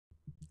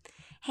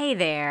Hey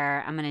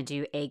there, I'm going to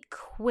do a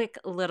quick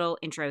little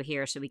intro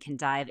here so we can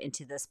dive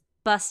into this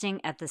busting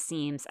at the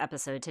seams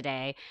episode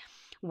today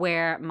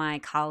where my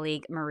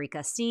colleague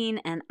Marieke, Steen,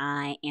 and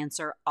I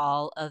answer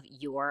all of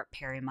your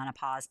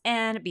perimenopause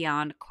and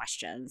beyond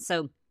questions.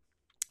 So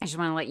I just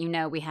want to let you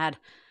know we had,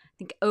 I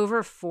think,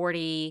 over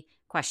 40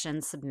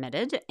 questions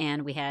submitted,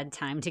 and we had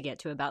time to get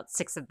to about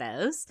 6 of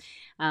those.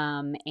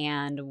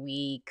 And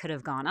we could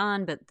have gone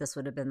on, but this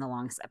would have been the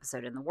longest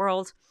episode in the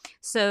world.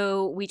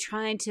 So we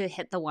tried to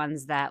hit the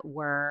ones that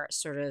were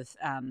sort of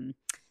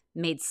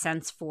made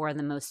sense for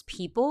the most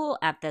people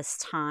at this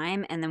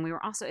time. And then we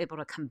were also able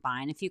to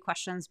combine a few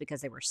questions because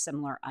they were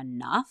similar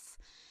enough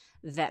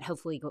that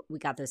hopefully we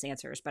got those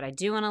answers. But I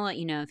do want to let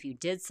you know if you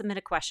did submit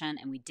a question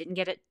and we didn't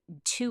get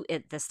to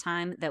it this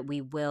time, that we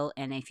will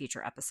in a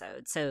future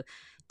episode. So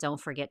don't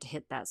forget to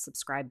hit that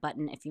subscribe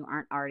button if you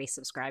aren't already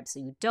subscribed so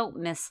you don't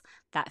miss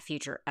that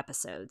future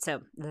episode.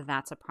 So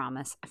that's a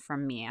promise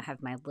from me. I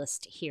have my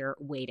list here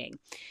waiting.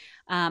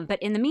 But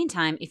in the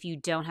meantime, if you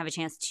don't have a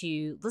chance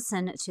to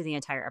listen to the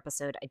entire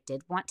episode, I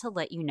did want to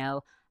let you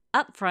know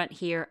up front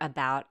here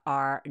about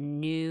our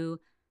new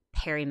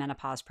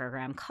perimenopause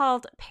program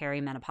called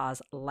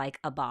Perimenopause Like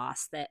a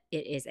Boss. That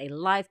it is a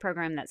live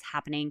program that's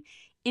happening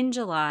in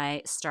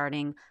July,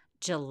 starting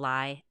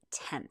July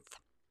 10th.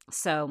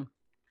 So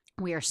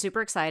we are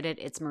super excited.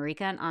 It's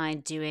Marieke and I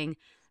doing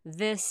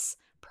this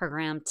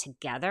program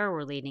together.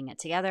 We're leading it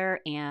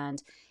together,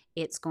 and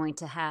it's going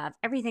to have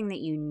everything that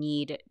you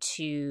need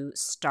to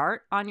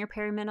start on your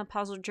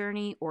perimenopausal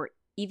journey, or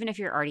even if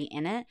you're already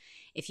in it,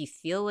 if you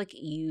feel like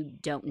you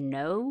don't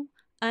know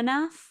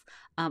enough,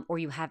 or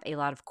you have a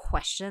lot of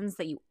questions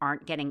that you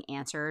aren't getting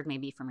answered,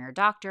 maybe from your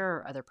doctor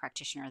or other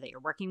practitioner that you're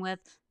working with,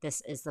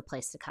 this is the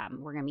place to come.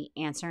 We're going to be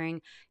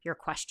answering your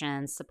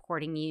questions,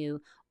 supporting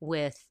you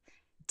with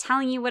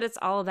telling you what it's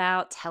all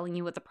about, telling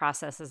you what the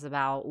process is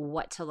about,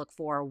 what to look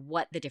for,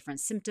 what the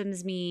different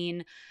symptoms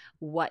mean,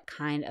 what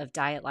kind of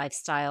diet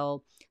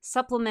lifestyle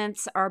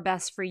supplements are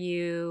best for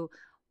you,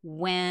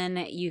 when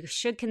you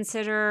should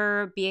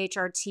consider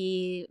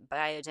BHRT,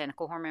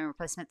 bioidentical hormone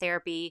replacement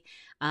therapy,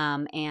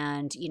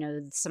 and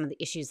some of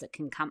the issues that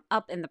can come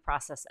up in the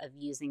process of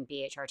using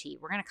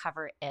BHRT. We're going to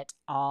cover it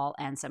all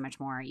and so much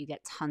more. You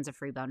get tons of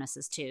free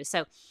bonuses too.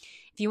 So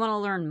if you want to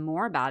learn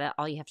more about it,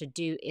 all you have to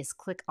do is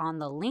click on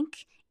the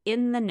link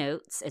in the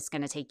notes. It's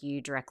going to take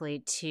you directly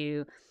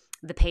to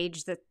the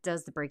page that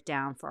does the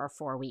breakdown for our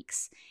 4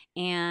 weeks.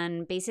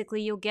 And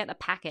basically you'll get a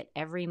packet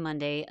every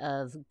Monday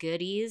of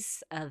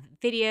goodies, of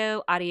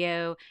video,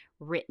 audio,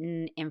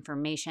 written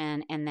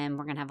information, and then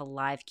we're going to have a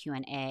live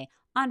Q&A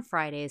on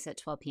Fridays at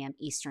 12 p.m.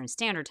 Eastern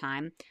Standard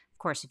Time. Of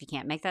course, if you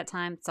can't make that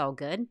time, it's all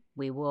good.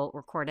 We will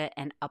record it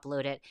and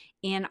upload it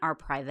in our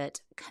private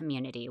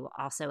community. We'll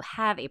also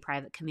have a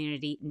private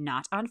community,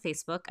 not on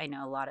Facebook. I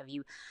know a lot of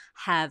you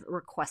have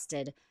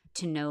requested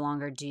to no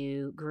longer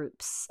do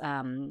groups,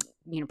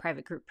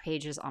 private group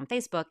pages on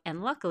Facebook.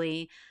 And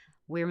luckily,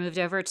 we're moved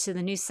over to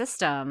the new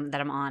system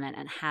that I'm on, and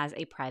it has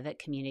a private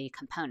community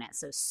component.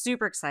 So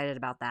super excited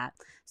about that.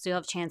 So you'll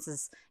have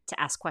chances to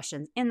ask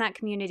questions in that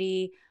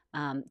community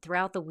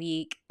throughout the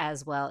week,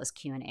 as well as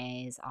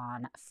Q&As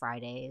on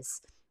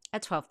Fridays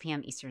at 12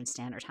 p.m. Eastern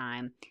Standard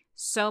Time.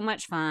 So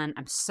much fun.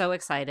 I'm so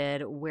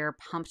excited. We're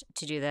pumped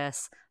to do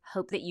this.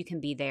 Hope that you can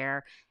be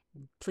there.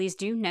 Please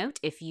do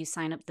note, if you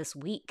sign up this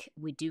week,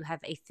 we do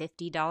have a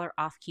 $50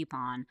 off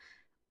coupon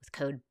with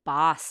code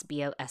BOSS,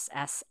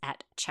 BOSS,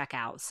 at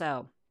checkout.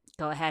 So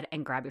go ahead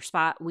and grab your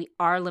spot. We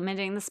are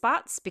limiting the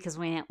spots because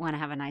we want to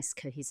have a nice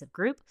cohesive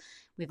group.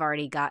 We've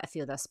already got a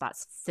few of those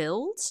spots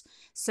filled.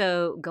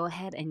 So go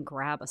ahead and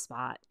grab a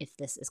spot if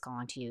this is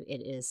calling to you.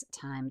 It is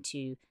time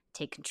to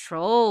take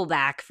control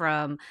back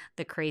from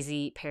the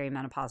crazy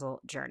perimenopausal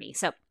journey.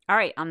 So, all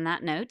right, on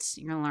that note,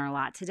 you're going to learn a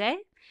lot today.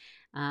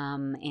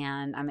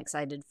 And I'm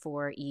excited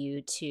for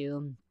you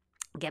to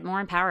get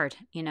more empowered.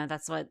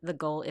 That's what the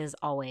goal is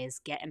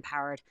always. Get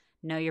empowered,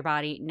 know your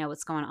body, know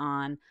what's going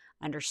on,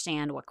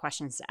 understand what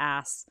questions to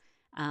ask.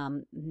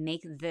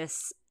 Make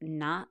this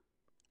not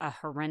a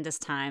horrendous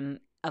time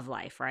of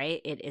life,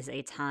 right? It is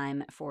a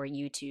time for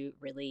you to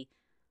really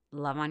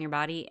love on your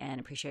body and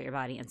appreciate your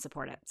body and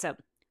support it. So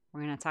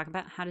we're going to talk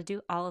about how to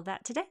do all of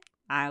that today.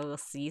 I will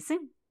see you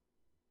soon.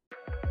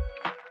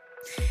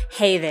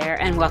 Hey there,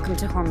 and welcome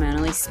to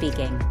Hormonally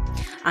Speaking.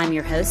 I'm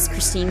your host,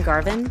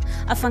 Garvin,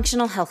 a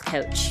functional health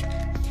coach.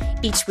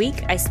 Each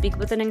week, I speak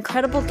with an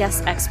incredible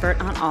guest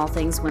expert on all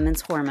things women's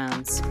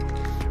hormones.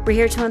 We're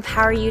here to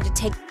empower you to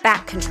take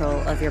back control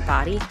of your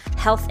body,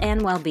 health,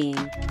 and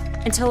well-being,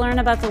 and to learn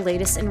about the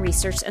latest in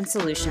research and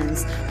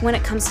solutions when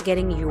it comes to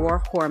getting your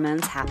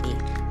hormones happy.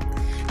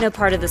 No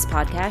part of this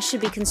podcast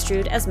should be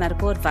construed as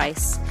medical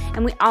advice,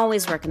 and we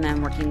always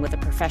recommend working with a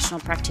professional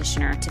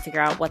practitioner to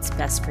figure out what's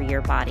best for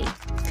your body.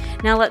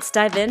 Now let's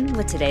dive in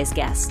with today's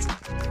guest.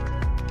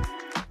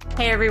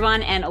 Hey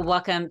everyone, and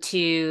welcome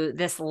to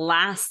this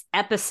last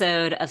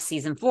episode of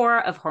season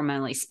 4 of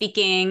Hormonally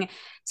Speaking.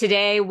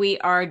 Today we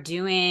are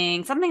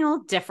doing something a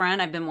little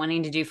different I've been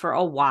wanting to do for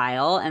a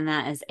while, and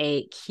that is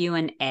a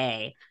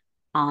Q&A.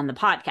 on the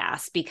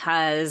podcast,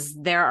 because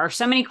there are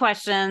so many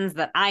questions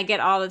that I get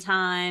all the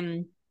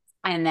time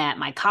and that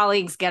my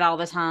colleagues get all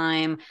the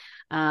time,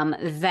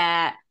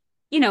 that,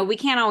 we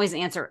can't always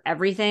answer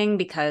everything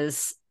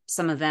because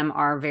some of them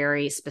are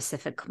very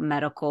specific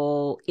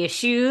medical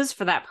issues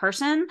for that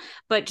person,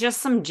 but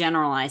just some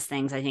generalized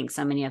things. I think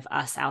so many of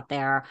us out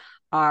there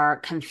are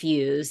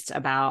confused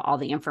about all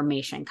the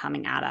information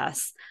coming at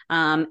us.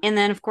 And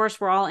then, of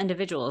course, we're all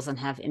individuals and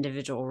have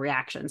individual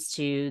reactions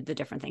to the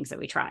different things that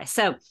we try.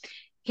 So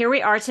here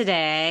we are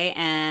today,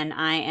 and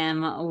I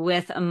am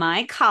with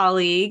my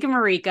colleague,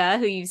 Marieke,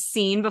 who you've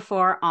seen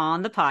before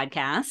on the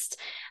podcast.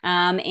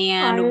 And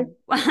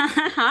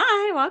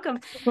hi, welcome.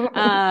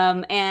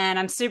 And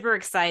I'm super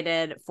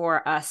excited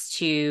for us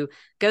to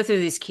go through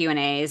these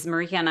Q&As.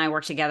 Marieke and I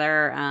work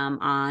together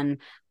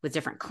with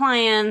different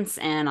clients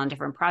and on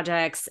different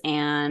projects,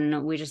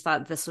 and we just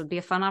thought this would be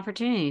a fun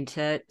opportunity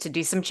to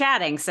do some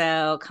chatting.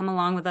 So come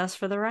along with us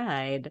for the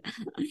ride.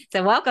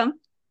 So welcome.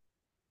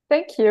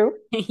 Thank you.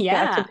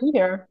 Yeah. Glad to be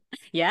here.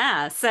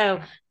 Yeah.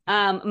 So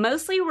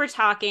mostly we're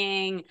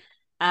talking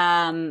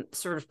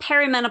sort of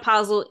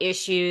perimenopausal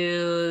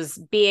issues,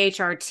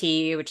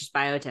 BHRT, which is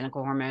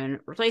bioidentical hormone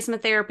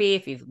replacement therapy.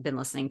 If you've been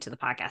listening to the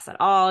podcast at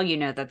all, you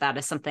know that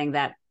is something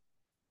that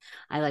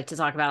I like to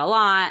talk about a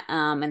lot.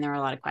 And there are a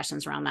lot of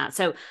questions around that.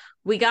 So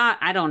we got,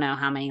 I don't know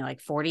how many,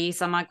 like 40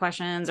 some odd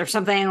questions or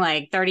something,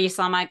 like 30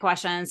 some odd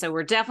questions. So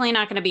we're definitely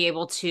not going to be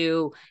able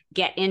to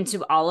get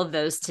into all of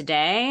those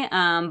today.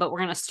 But we're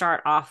going to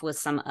start off with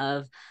some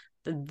of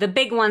the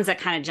big ones that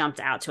kind of jumped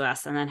out to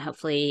us, and then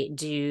hopefully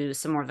do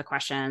some more of the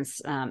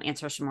questions,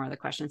 answer some more of the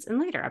questions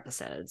in later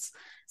episodes.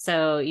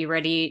 So you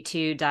ready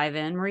to dive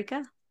in,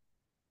 Marieke?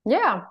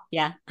 Yeah.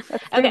 Yeah.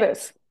 Let's do Okay.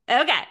 this.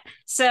 Okay.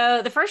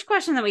 So the first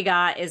question that we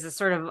got is a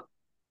sort of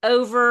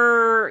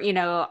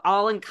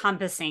all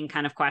encompassing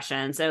kind of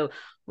question. So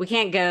we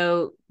can't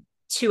go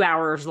 2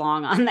 hours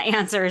long on the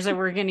answer. So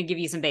we're going to give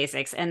you some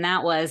basics. And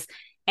that was,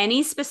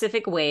 any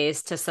specific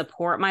ways to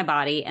support my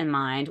body and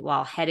mind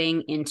while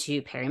heading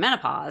into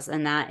perimenopause?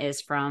 And that is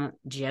from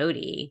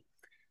Jody.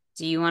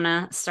 Do you want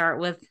to start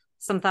with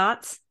some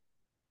thoughts?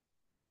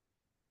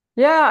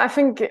 Yeah, I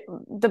think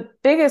the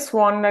biggest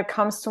one that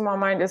comes to my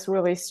mind is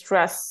really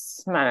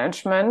stress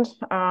management.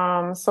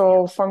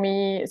 So for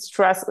me,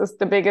 stress is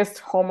the biggest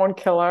hormone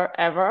killer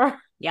ever.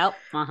 Yep.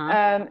 Uh-huh.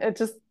 And it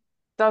just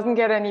doesn't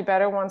get any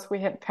better once we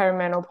hit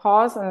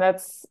perimenopause. And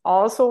that's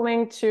also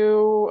linked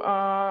to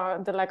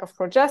the lack of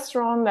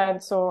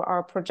progesterone. So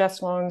our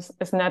progesterone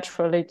is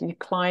naturally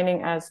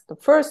declining as the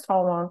first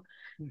hormone,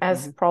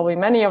 as probably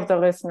many of the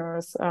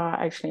listeners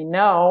actually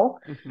know.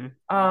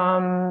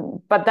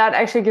 But that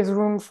actually gives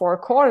room for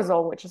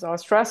cortisol, which is our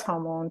stress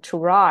hormone, to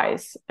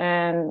rise.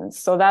 And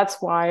so that's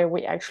why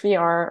we actually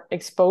are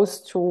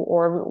exposed to,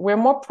 or we're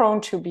more prone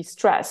to be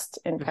stressed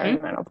in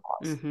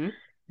perimenopause.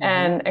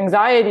 And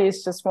anxiety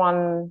is just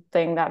one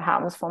thing that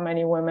happens for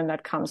many women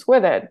that comes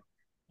with it,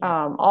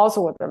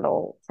 also with the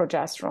low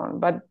progesterone.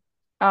 But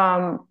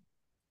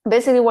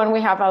basically, when we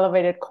have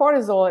elevated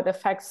cortisol, it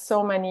affects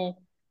so many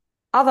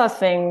other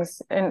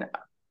things, and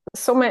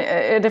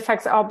it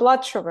affects our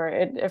blood sugar.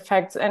 It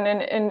affects, and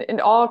it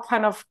all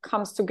kind of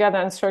comes together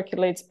and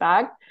circulates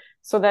back,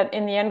 so that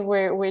in the end,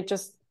 we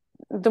just,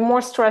 the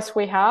more stress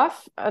we have,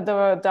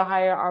 the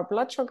higher our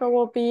blood sugar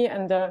will be,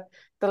 and the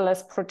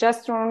less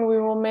progesterone we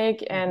will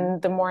make,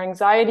 and the more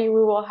anxiety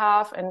we will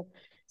have. And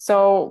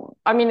so,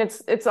 I mean,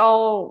 it's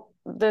all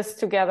this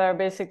together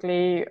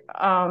basically.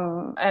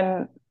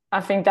 And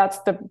I think that's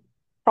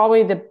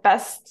probably the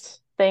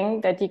best thing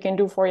that you can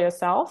do for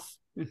yourself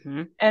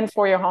and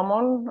for your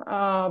hormone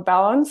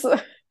balance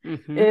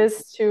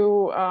is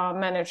to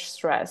manage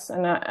stress.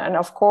 And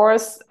of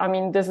course, I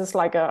mean, this is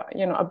like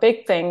a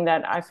big thing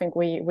that I think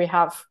we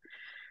have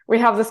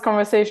this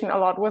conversation a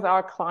lot with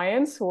our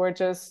clients who are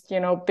just,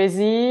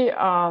 busy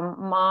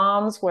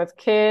moms with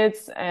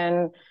kids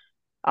and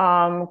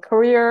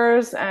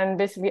careers and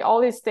basically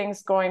all these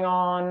things going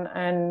on.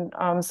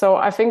 And so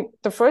I think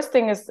the first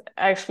thing is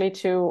actually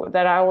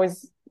that I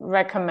always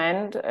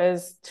recommend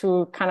is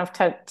to kind of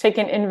take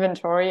an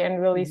inventory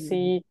and really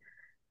see,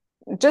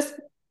 just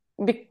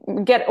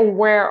get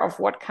aware of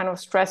what kind of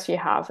stress you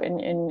have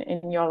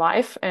in your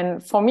life.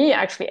 And for me,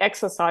 actually,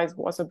 exercise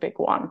was a big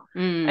one.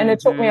 And it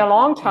took me a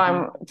long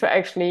time to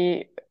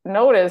actually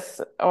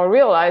notice or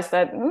realize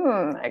that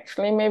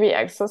actually maybe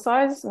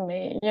exercise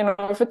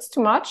if it's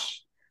too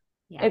much,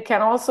 it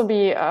can also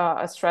be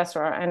a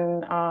stressor.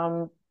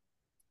 And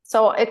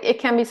so it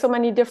can be so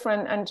many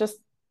different and just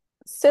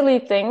silly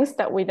things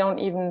that we don't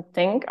even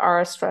think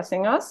are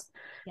stressing us.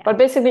 But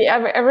basically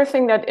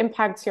everything that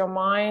impacts your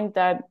mind,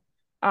 that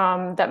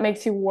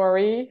makes you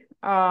worry.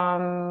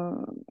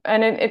 And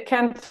it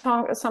can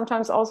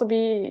sometimes also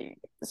be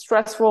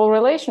stressful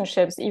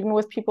relationships, even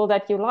with people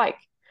that you like,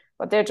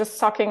 but they're just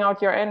sucking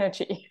out your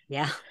energy.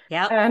 Yeah.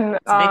 Yeah. And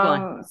it's a big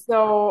one.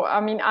 So, I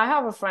mean, I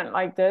have a friend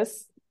like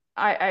this.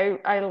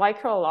 I like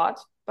her a lot,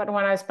 but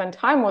when I spend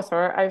time with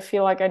her, I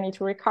feel like I need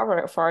to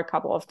recover for a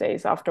couple of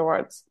days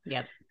afterwards.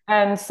 Yep.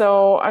 And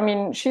so, I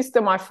mean, she's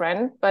still my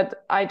friend,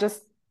 but I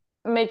just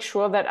make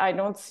sure that I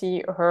don't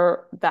see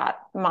her that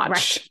Right.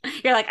 much.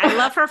 You're like, I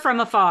love her from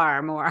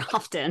afar more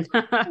often.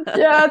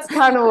 Yeah, it's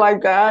kind of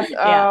like that.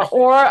 Yeah.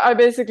 Or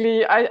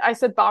I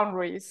set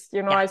boundaries.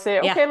 Yeah. I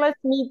say, Yeah. okay, let's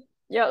meet.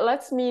 Yeah,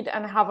 let's meet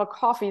and have a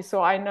coffee.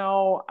 So I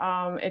know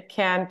it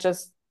can't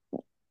just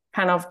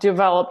kind of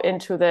develop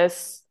into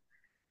this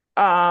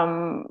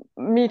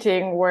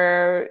meeting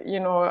where,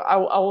 I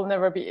will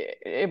never be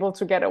able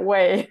to get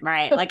away.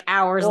 Right. Like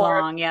hours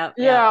Or, long. Yep.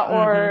 Yep.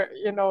 yeah,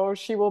 or,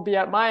 she will be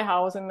at my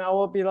house and I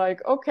will be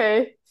like,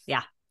 okay,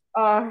 Yeah.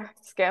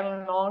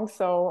 scanning along.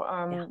 So,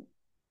 Yeah.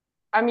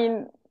 I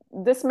mean,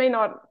 this may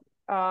not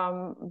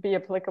be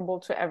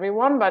applicable to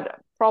everyone, but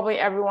probably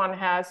everyone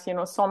has,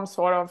 some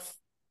sort of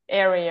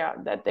area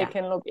that they Yeah.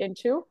 can look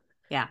into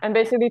Yeah. and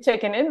basically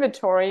take an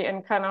inventory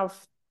and kind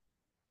of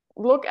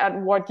look at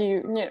what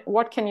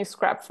can you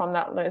scrap from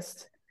that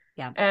list.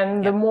 Yeah.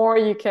 And the Yep. more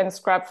you can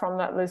scrap from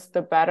that list,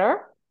 the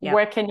better. Yep.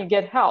 Where can you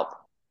get help?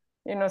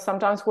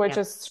 Sometimes we're Yep.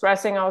 just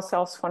stressing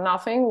ourselves for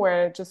nothing.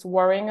 We're just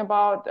worrying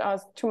about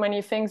too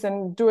many things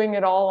and doing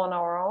it all on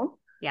our own.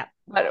 Yep.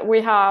 But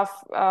we have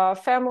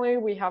family,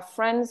 we have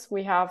friends,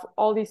 we have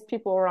all these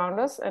people around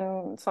us,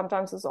 and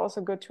sometimes it's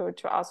also good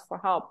to ask for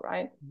help,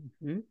 right?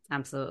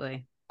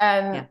 Absolutely.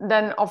 And Yeah.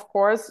 then, of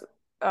course,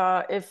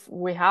 if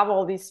we have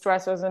all these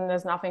stressors and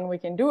there's nothing we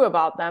can do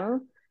about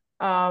them,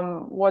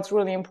 what's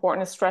really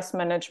important is stress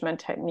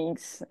management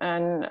techniques,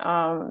 and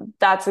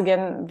that's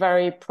again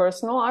very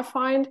personal, I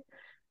find.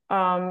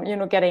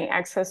 Getting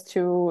access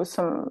to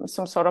some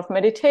sort of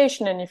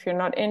meditation. And if you're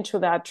not into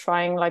that,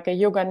 trying like a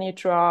yoga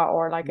nidra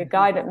or like a hmm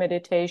guided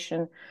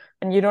meditation.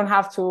 And you don't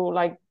have to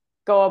like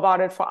go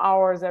about it for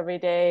hours every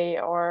day.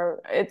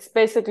 Or it's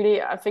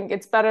basically, I think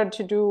it's better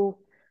to do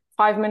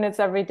 5 minutes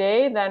every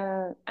day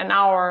than an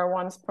hour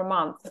once per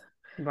month.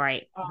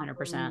 Right.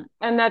 100%.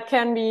 And that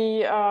can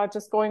be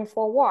just going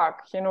for a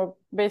walk,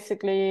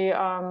 basically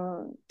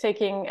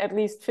taking at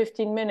least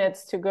 15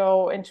 minutes to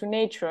go into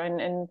nature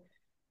and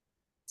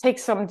take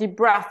some deep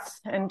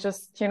breaths and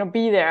just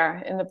be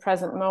there in the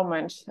present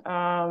moment.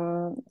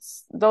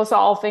 Those are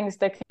all things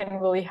that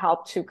can really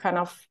help to kind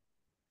of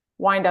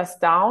wind us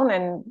down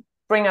and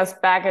bring us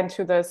back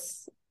into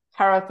this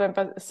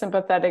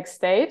parasympathetic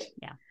state.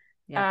 Yeah.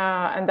 Yep.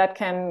 And that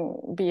can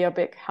be a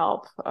big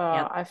help,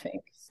 Yep. I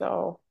think.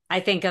 So I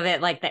think of it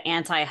like the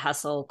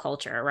anti-hustle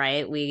culture,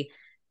 right? We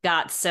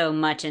got so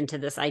much into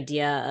this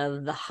idea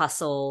of the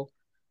hustle,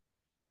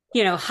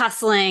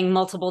 hustling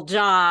multiple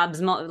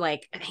jobs,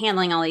 like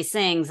handling all these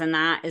things. And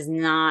that is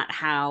not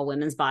how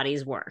women's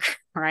bodies work,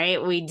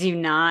 right? We do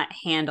not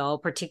handle,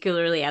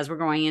 particularly as we're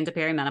going into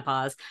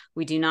perimenopause,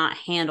 we do not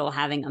handle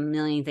having a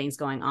million things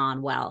going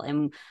on well.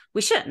 And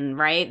we shouldn't,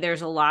 right?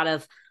 There's a lot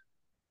of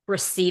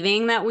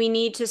receiving that we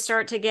need to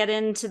start to get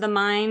into the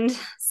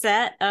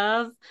mindset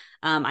of.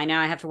 I know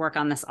I have to work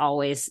on this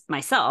always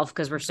myself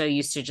because we're so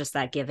used to just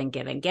that giving,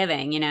 giving,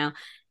 giving.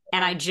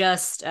 And I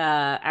just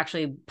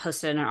actually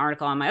posted an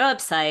article on my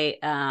website.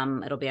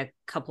 It'll be a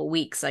couple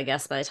weeks, I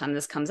guess, by the time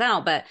this comes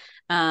out, but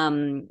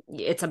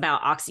it's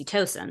about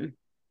oxytocin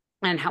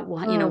and how,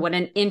 what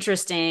an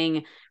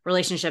interesting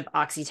relationship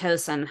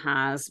oxytocin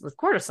has with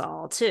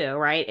cortisol too,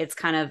 right? It's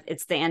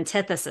the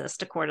antithesis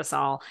to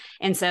cortisol.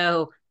 And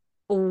so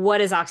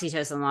what is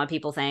oxytocin? A lot of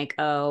people think,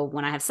 oh,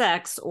 when I have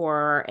sex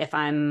or if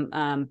I'm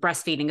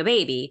breastfeeding a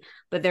baby,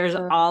 but there's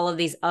all of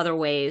these other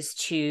ways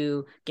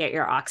to get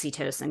your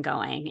oxytocin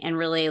going. And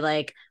really,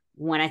 like,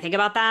 when I think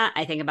about that,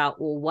 I think about,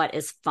 well, what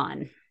is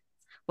fun?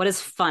 What is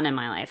fun in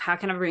my life? How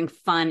can I bring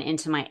fun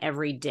into my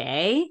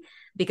everyday?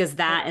 Because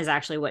that is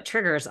actually what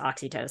triggers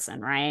oxytocin,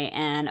 right?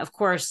 And of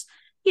course,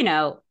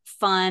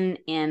 fun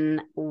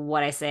in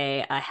what I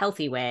say a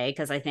healthy way,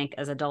 because I think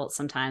as adults,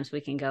 sometimes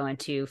we can go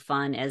into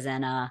fun as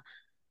in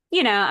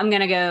I'm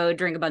going to go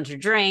drink a bunch of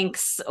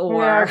drinks yeah,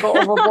 or go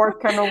overboard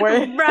kind of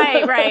way.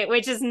 right,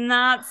 which is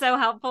not so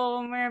helpful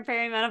when we're in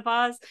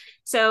perimenopause.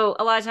 So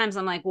a lot of times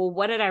I'm like, well,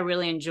 what did I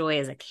really enjoy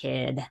as a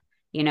kid?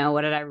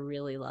 What did I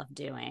really love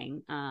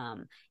doing?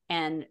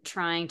 And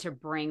trying to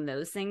bring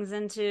those things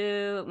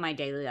into my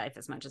daily life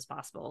as much as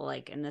possible.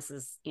 Like, and this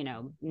is,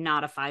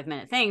 not a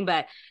 5-minute thing,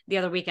 but the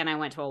other weekend I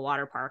went to a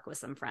water park with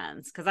some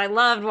friends because I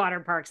loved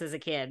water parks as a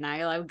kid. And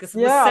I was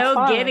Yeah, so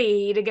fun.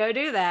 giddy to go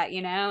do that,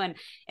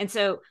 and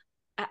so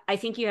I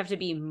think you have to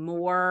be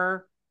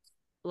more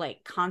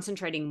like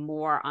concentrating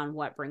more on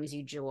what brings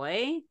you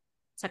joy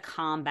to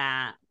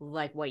combat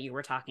like what you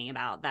were talking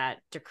about, that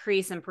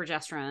decrease in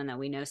progesterone that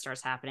we know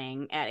starts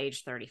happening at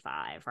age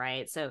 35,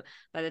 right? So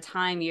by the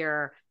time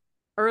you're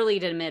early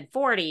to mid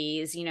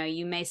 40s,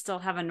 you may still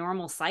have a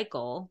normal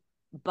cycle,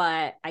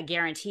 but I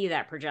guarantee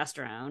that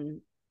progesterone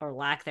or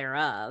lack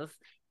thereof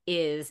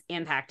is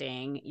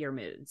impacting your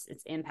moods.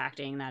 It's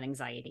impacting that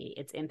anxiety.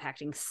 It's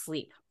impacting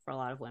sleep for a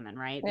lot of women,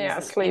 right? Yeah,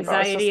 Those sleep. I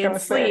was just anxiety and gonna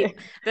sleep.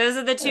 say. Those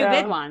are the two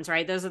big Yeah. ones,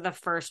 right? Those are the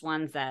first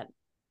ones that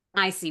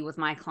I see with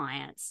my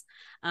clients.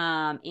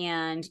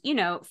 And,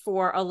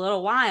 for a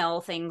little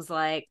while, things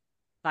like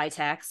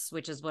Vitex,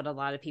 which is what a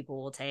lot of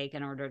people will take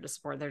in order to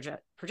support their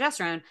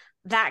progesterone,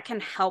 that can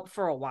help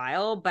for a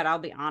while. But I'll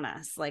be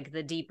honest, like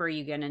the deeper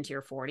you get into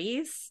your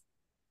 40s,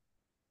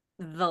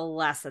 the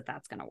less that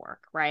that's going to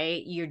work,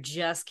 right? You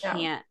just Yeah.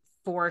 can't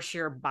force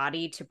your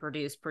body to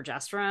produce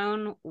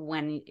progesterone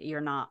when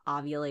you're not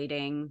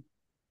ovulating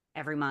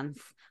every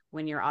month,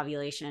 when your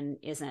ovulation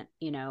isn't,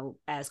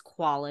 as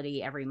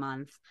quality every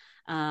month.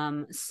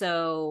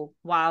 So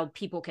while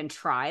people can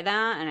try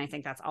that, and I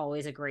think that's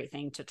always a great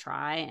thing to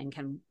try and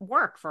can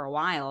work for a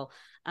while,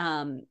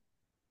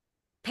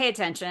 pay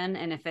attention.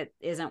 And if it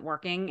isn't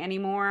working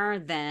anymore,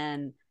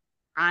 then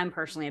I'm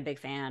personally a big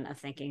fan of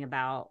thinking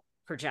about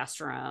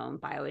progesterone,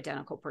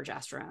 bioidentical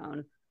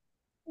progesterone,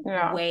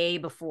 Yeah. way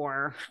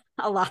before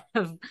a lot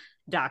of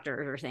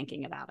doctors are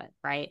thinking about it,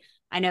 right?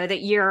 I know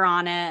that you're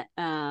on it,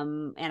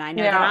 and I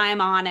know that Yeah. I'm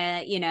on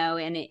it,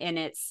 and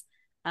it's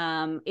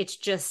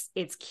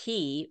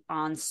key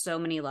on so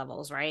many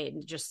levels, right?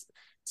 Just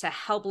to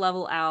help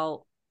level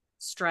out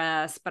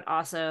stress, but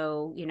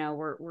also,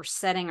 we're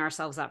setting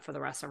ourselves up for the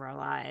rest of our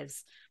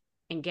lives,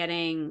 and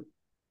getting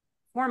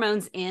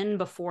hormones in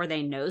before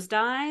they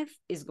nosedive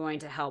is going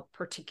to help,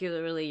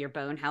 particularly your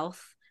bone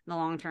health in the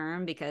long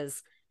term,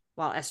 because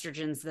while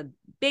estrogen's the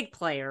big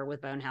player with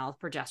bone health,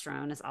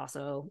 progesterone is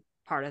also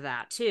part of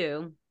that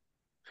too.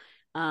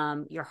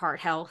 Your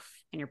heart health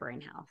and your brain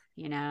health,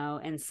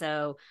 and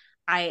so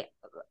I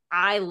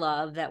I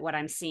love that what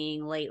I'm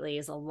seeing lately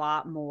is a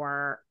lot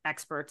more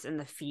experts in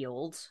the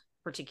field,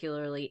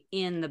 particularly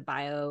in the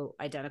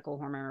bioidentical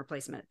hormone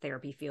replacement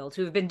therapy field,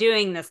 who've been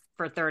doing this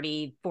for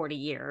 30, 40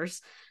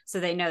 years. So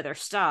they know their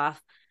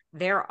stuff.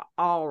 They're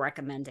all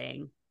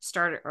recommending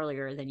start it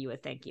earlier than you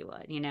would think you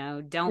would.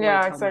 Don't wait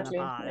Yeah, till exactly.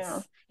 Yeah.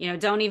 menopause.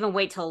 Don't even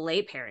wait till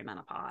late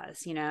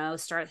perimenopause.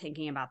 Start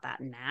thinking about that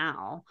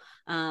now.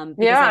 Because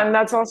Yeah, I, and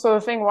that's also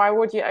the thing. Why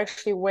would you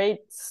actually wait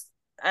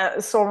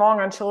so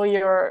long until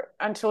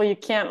you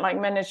can't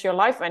like manage your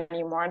life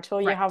anymore,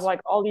 until you have right, like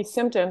all these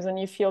symptoms and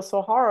you feel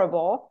so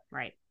horrible,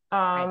 right,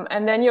 right.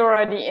 and then you're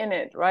already in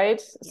it, right?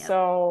 Yep,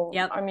 So,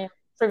 yep. I mean,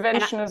 And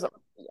prevention is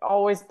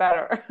always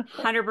better.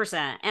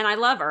 100%. And I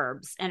love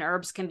herbs, and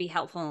herbs can be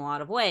helpful in a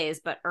lot of ways,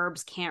 but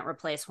herbs can't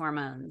replace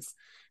hormones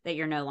that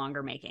you're no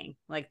longer making.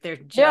 Like they're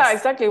Yeah, just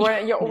exactly.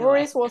 When your no way.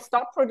 ovaries will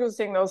stop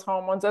producing those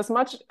hormones, as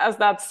much as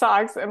that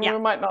sucks, and Yeah, we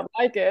might not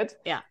like it,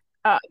 yeah,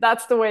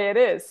 that's the way it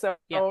is. So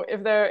yep,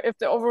 if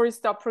the ovaries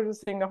stop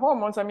producing the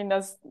hormones, I mean,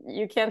 that's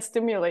you can't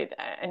stimulate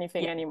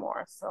anything yep, anymore.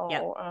 yep.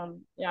 So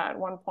yeah, at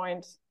one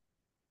point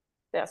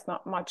there's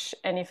not much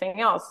anything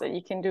else that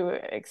you can do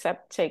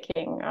except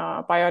taking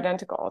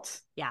bioidenticals.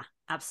 Yeah,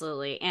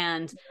 absolutely.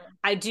 And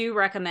I do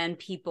recommend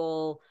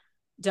people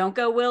don't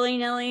go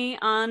willy-nilly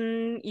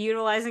on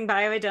utilizing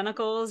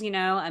bioidenticals.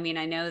 I mean,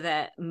 I know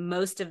that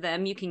most of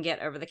them you can get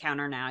over the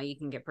counter now. You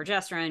can get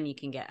progesterone, you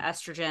can get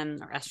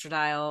estrogen or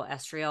estradiol,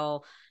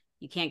 estriol.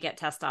 You can't get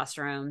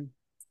testosterone,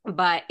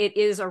 but it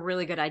is a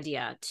really good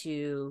idea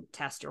to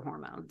test your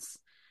hormones.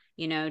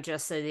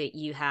 Just so that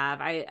you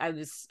have. I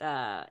was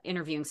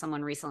interviewing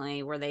someone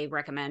recently where they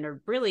recommend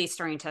really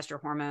starting to test your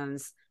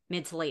hormones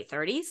mid to late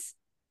 30s,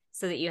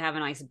 so that you have a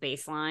nice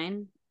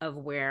baseline of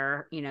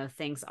where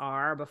things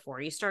are before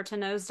you start to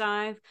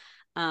nosedive.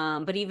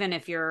 But even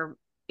if you're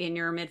in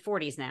your mid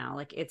 40s now,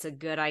 like it's a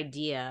good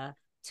idea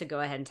to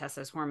go ahead and test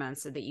those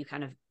hormones so that you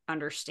kind of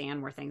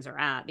understand where things are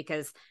at,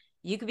 because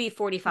you could be But that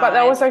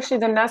 45. was actually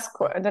the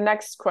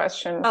next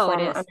question Oh, it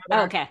from is. Oh,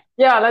 another. okay.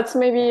 Yeah, let's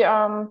maybe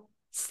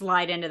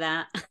Slide into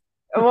that.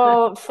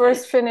 well,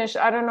 first finish.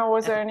 I don't know,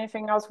 was there Okay.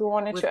 anything else we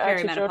wanted With to add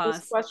to Jody's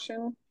perimenopause.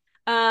 question?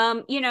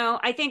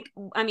 I think,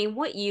 I mean,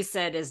 what you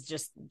said is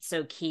just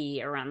so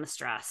key around the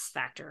stress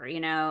factor.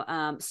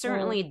 Mm,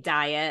 Certainly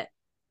diet,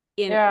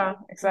 in yeah,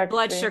 blood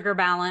exactly. sugar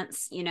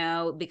balance,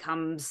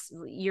 becomes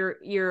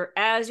your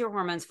as your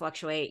hormones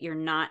fluctuate, you're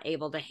not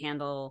able to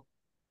handle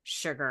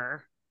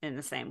sugar in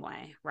the same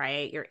way,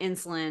 right? Your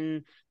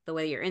insulin, the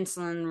way your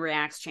insulin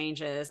reacts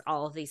changes,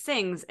 all of these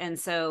things. And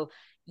so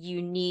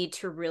you need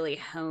to really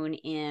hone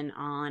in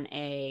on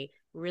a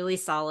really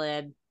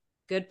solid,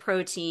 good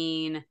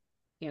protein,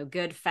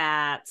 good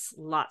fats,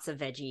 lots of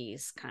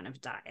veggies kind of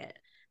diet.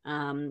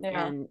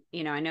 Yeah. And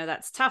I know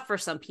that's tough for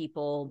some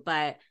people,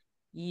 but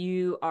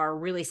you are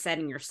really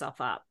setting yourself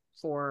up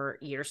for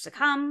years to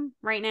come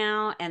right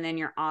now. And then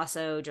you're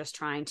also just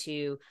trying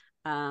to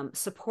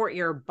support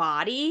your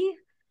body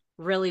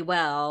really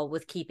well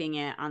with keeping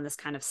it on this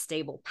kind of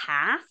stable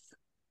path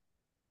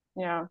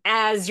Yeah.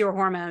 as your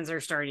hormones are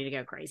starting to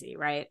go crazy,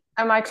 right?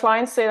 And my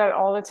clients say that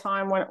all the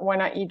time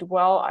when I eat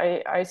well,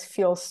 I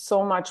feel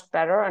so much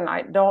better and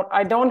I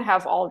don't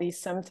have all these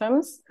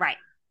symptoms. Right.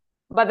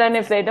 But then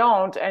if they Exactly.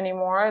 don't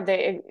anymore,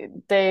 they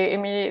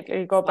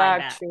immediately go Slide back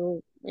back.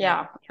 to Yep.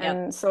 yeah. Yep.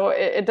 And so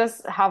it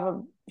does have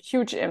a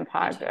huge Huge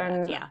impact. impact.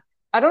 And Yeah.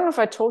 I don't know if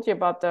I told you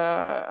about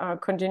the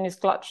continuous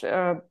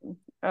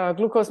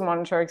glucose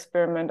monitor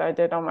experiment I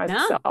did on No,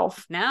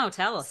 myself. no,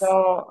 tell us.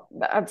 So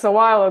that's a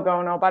while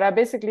ago now, but I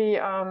basically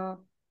I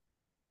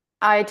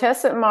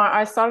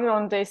started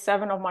on day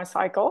 7 of my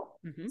cycle.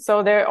 Mm-hmm.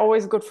 So they're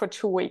always good for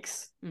 2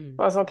 weeks. Mm-hmm.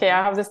 So I was okay,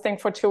 I have this thing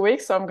for 2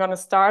 weeks, so I'm gonna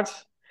start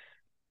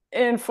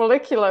in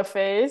follicular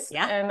phase,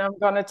 Yeah. and I'm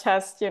gonna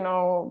test,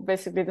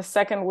 basically the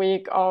second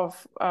week Luteal.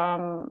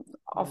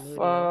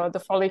 the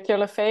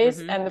follicular phase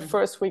Mm-hmm. and the Mm-hmm.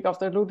 first week of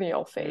the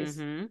luteal phase.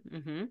 Mm-hmm.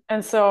 Mm-hmm.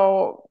 And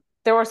so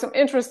there were some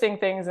interesting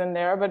things in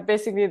there, but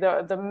basically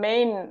the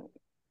main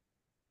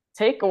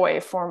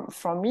takeaway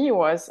from me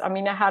was, I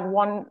mean, I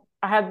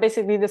had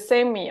basically the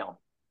same meal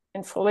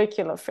in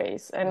follicular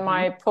phase, and Mm-hmm.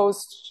 my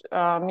post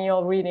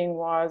meal reading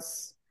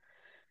was,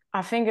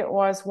 I think it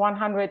was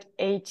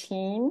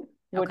 118,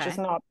 Okay.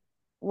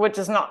 which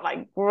is not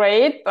like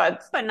great,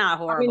 but But not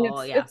I mean,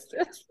 horrible. Yeah.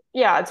 it's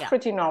yeah, it's Yeah.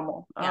 pretty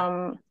normal.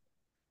 Yeah.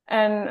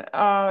 And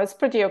it's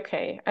pretty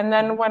okay. And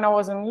Mm-hmm. then when I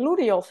was in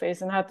luteal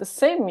phase and had the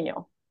same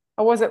meal,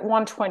 I was at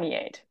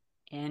 128.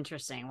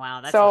 Interesting.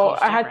 Wow, that's a So huge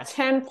I had difference.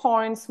 10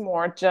 points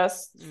more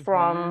just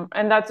Mm-hmm.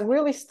 and that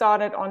really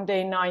started on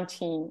day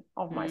 19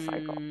 of my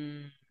cycle.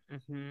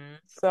 Mm-hmm.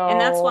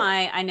 And that's So,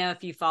 why I know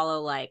if you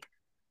follow like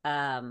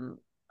um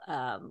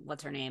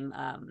what's her name?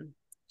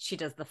 She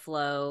does the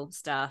flow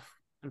stuff.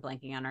 I'm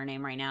blanking on her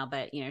name right now,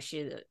 but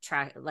she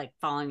track like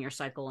following your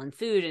cycle and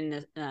food and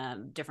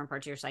the different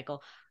parts of your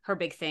cycle. Her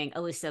big thing,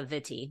 Elisa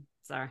Vitti,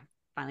 sorry,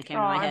 finally came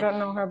oh, to my I head. don't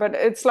know her, but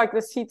it's like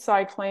the seed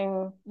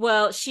cycling.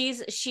 Well,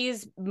 she's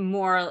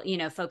more,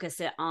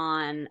 focused it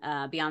on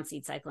beyond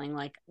seed cycling,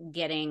 like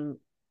getting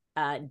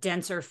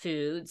denser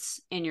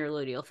foods in your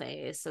luteal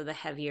phase. So the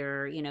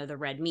heavier, the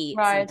red meats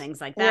and Right.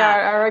 things like Yeah,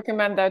 that. I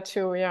recommend that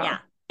too. Yeah. Yeah.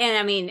 And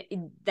I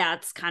mean,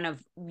 that's kind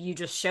of you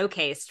just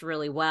showcased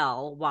really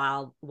well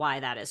while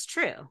why that is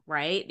true,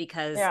 right?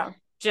 Because Yeah.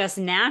 just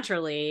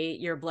naturally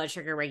your blood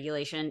sugar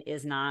regulation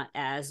is not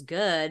as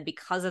good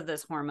because of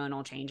those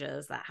hormonal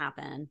changes that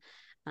happen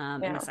in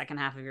the Yeah. second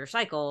half of your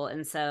cycle.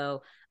 And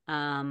so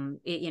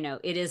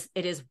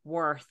it is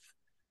worth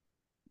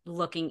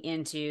looking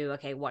into,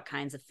 okay, what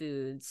kinds of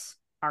foods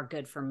are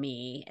good for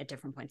me at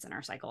different points in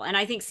our cycle. And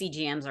I think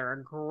CGMs are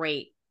a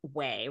great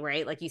way,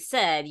 right? Like you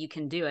said, you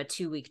can do a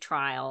 2-week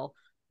trial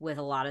with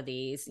a lot of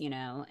these, and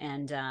Yeah,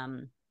 and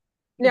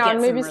get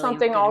some maybe really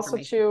something good also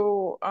information.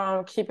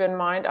 to keep in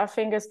mind, I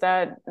think, is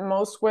that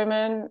most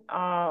women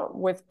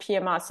with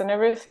PMS and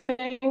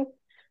everything,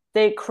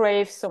 they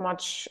crave so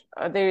much,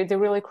 they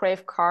really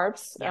crave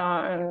carbs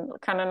Yeah. and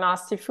kind of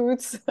nasty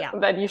foods Yeah.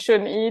 that you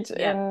shouldn't eat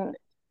Yep.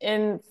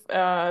 in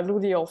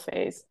luteal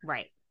phase.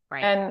 Right.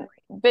 Right. And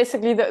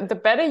basically, the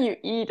better you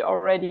eat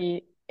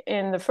already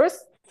in the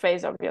first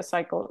phase of your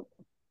cycle,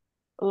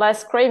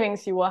 less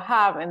cravings you will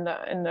have in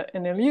the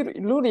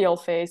luteal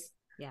phase.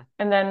 Yeah.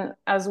 And then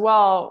as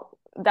well,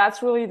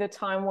 that's really the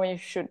time where you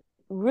should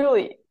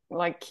really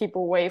like keep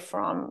away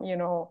from,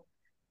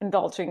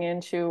 indulging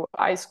into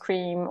ice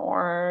cream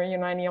or,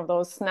 any of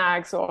those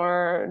snacks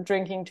or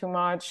drinking too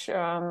much.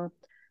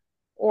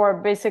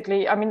 Or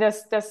basically, I mean,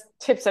 there's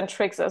tips and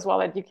tricks as well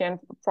that you can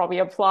probably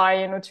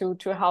apply,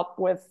 to help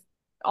with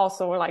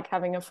also like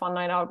having a fun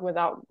night out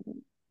without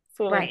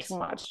feeling Right. too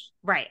Right. much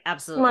of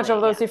Absolutely.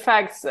 those Yeah.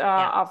 effects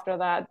Yeah. after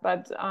that.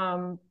 But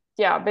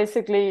yeah,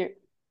 basically,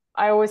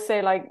 I always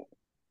say like,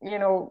 you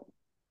know,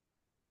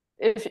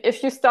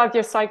 if you start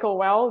your cycle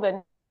well,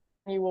 then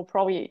you will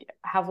probably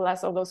have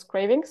less of those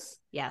cravings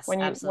Yes. when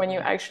you Absolutely.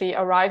 actually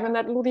arrive in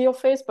that luteal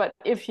phase. But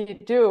if you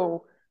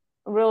do,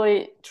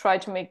 really try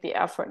to make the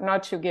effort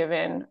not to give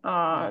in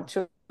Yeah.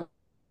 to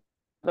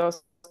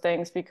those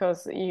things,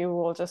 because it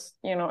will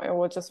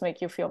just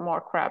make you feel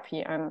more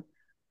crappy, and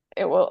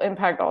it will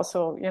impact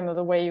also,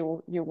 the way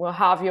you will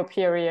have your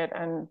period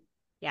and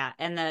Yeah.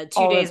 And the two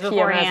all the days PMS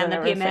beforehand, and the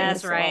everything.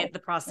 PMS, So right? The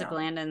yeah,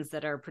 prostaglandins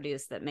that are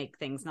produced that make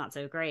things not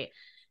so great.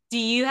 Do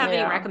you have any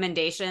yeah.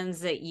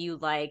 recommendations that you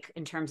like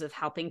in terms of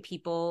helping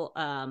people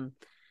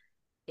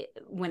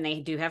when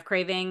they do have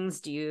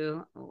cravings? Do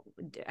you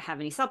have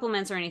any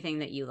supplements or anything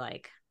that you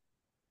like?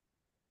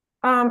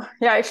 Yeah,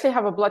 I actually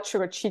have a blood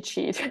sugar cheat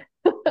sheet.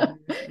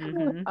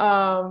 Mm-hmm.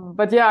 Mm-hmm.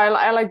 But yeah,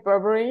 I like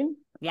berberine.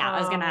 Yeah, I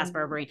was going to ask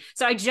berberine.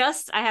 So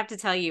I have to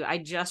tell you, I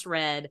just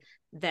read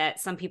that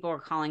some people are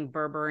calling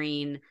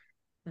berberine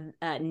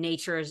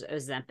nature's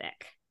Ozempic.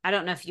 I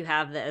don't know if you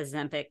have the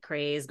Ozempic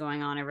craze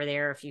going on over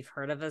there. If you've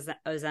heard of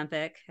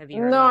Ozempic, have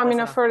you heard No, about I this mean,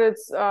 at I've all? heard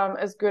it's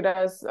as good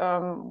as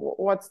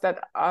what's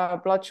that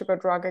blood sugar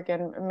drug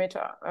again?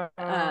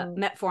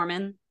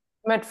 Metformin.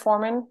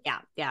 Metformin. Yeah,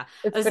 yeah.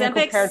 It's been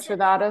compared Ozempic's. to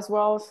that as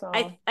well.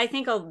 I So I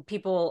think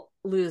people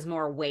lose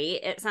more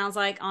weight. It sounds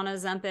like on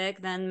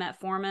Ozempic than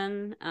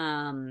metformin.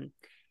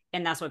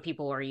 And that's what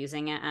people are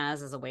using it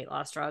as a weight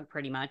loss drug,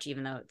 pretty much.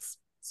 Even though it's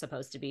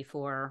supposed to be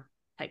for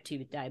type 2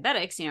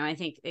 diabetics, I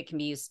think it can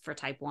be used for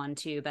type 1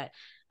 too. But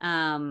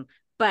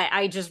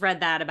I just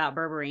read that about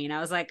berberine. I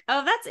was like,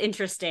 oh, that's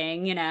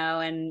interesting,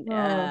 and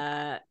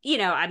mm.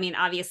 I mean,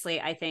 obviously,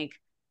 I think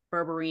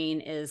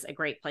berberine is a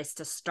great place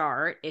to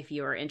start if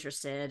you are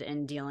interested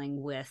in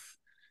dealing with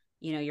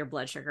your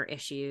blood sugar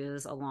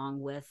issues along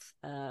with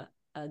a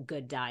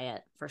good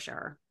diet for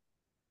sure.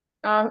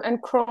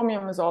 And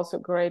chromium is also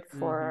great Mm-hmm.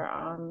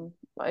 for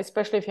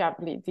especially if you have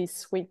these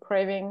sweet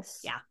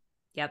cravings. Yeah.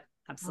 Yep.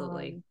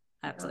 Absolutely. Um,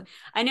 yeah. Absolutely.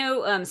 I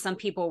know some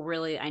people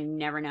really, I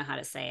never know how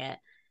to say it.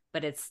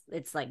 but it's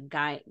like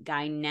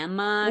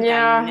gynema,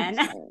 Yeah,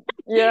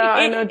 yeah,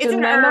 I know. it's an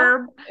Janena,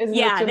 herb. isn't it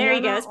Yeah, there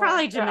you go. Janena? It's Or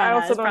probably yeah, I Janetta.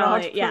 also It's don't know how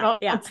to probably, yeah.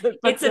 pronounce it,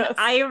 but It's an yes.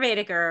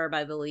 Ayurvedic herb,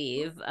 I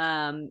believe,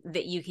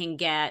 that you can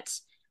get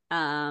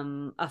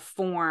a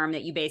form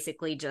that you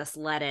basically just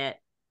let it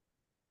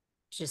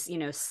just,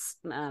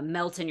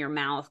 melt in your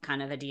mouth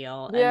kind of a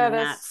deal. And Yeah,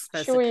 then that's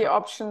there's supposed to chewy come.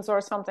 options or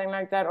something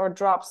like that, or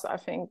drops, I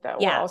think that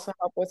will Yeah, also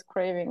help with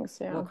cravings.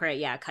 will Yeah. create,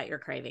 yeah, cut your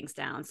cravings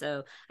down.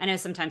 So I know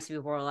sometimes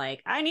people are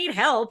like, I need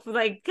help,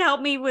 like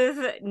help me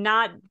with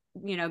not,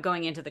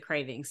 going into the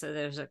cravings. So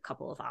there's a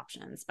couple of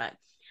options. But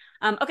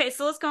okay,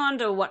 so let's go on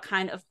to what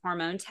kind of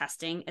hormone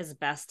testing is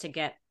best to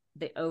get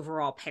the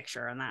overall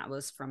picture. And that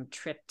was from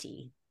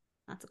Tripty.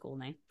 That's a cool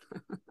name.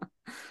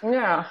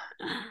 Yeah.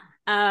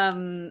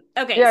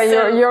 Okay, Yeah, you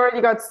so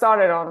already got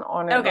started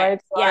on it, okay,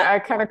 right? So yeah, I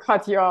kind of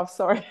cut you off,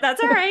 sorry.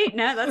 that's all right.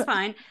 No, that's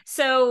fine.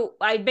 So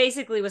I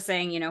basically was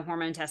saying,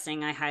 hormone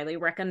testing I highly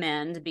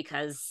recommend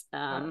because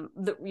Yeah.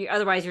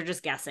 otherwise you're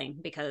just guessing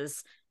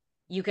because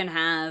you can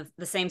have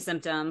the same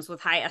symptoms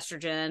with high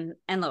estrogen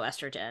and low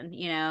estrogen,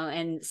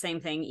 and same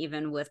thing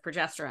even with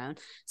progesterone.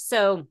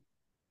 So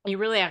you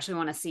really actually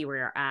want to see where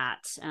you're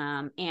at.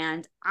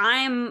 And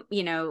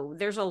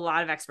there's a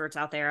lot of experts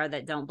out there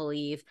that don't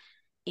believe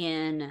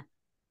in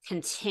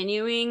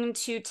continuing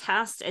to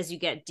test as you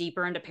get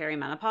deeper into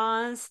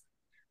perimenopause,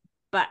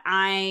 but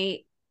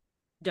I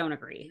don't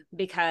agree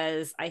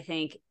because I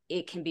think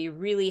it can be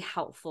really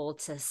helpful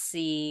to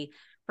see,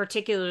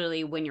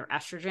 particularly when your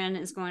estrogen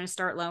is going to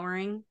start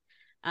lowering.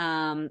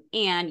 And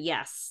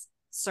yes,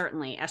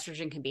 certainly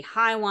estrogen can be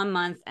high 1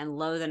 month and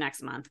low the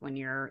next month when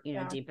you're,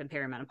 Yeah. deep in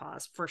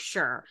perimenopause for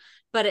sure.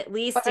 But at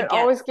least But to it get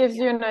always gives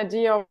you an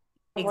idea of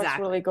what's really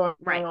exactly going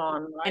right.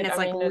 on, And right? it's I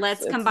like, mean,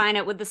 let's it's combine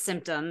it with the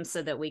symptoms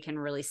so that we can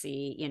really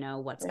see,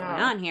 what's going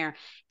yeah. on here.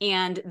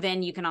 And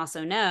then you can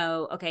also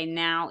know, okay,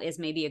 now is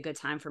maybe a good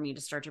time for me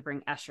to start to bring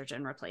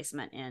estrogen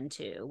replacement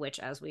into, which,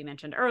 as we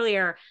mentioned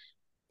earlier,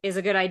 is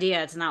a good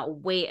idea to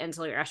not wait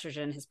until your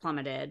estrogen has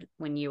plummeted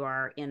when you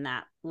are in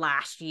that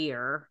last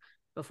year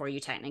before you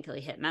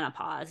technically hit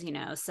menopause,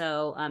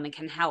 So it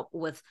can help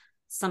with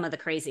some of the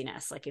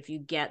craziness, like if you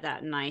get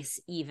that nice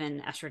even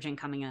estrogen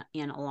coming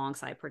in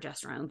alongside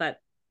progesterone. But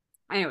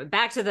anyway,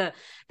 back to the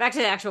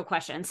actual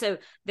question. So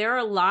there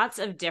are lots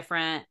of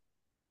different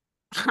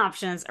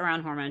options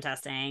around hormone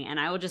testing, and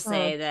I will just Mm.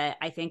 say that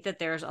I think that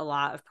there's a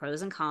lot of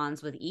pros and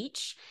cons with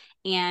each,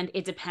 and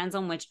it depends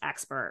on which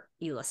expert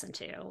you listen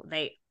to.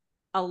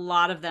 A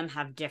lot of them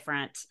have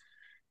different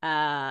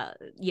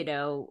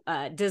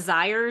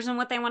desires and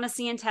what they want to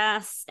see in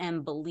tests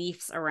and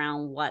beliefs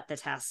around what the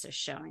test is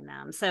showing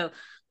them. So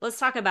let's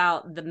talk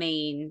about the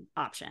main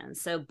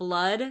options. So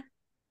blood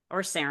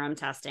or serum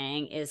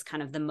testing is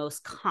kind of the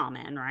most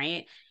common,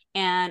 right?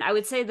 And I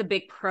would say the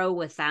big pro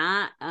with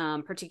that,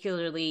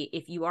 particularly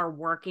if you are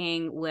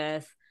working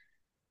with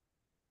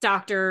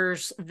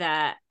doctors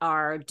that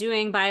are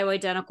doing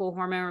bioidentical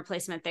hormone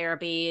replacement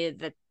therapy,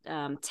 the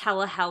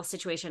telehealth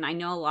situation, I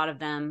know a lot of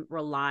them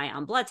rely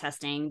on blood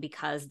testing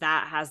because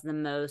that has the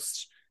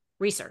most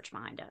research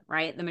behind it,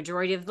 right? The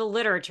majority of the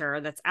literature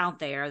that's out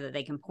there that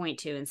they can point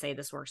to and say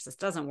this works, this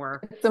doesn't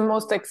work. It's the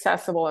most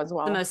accessible as The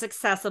well. most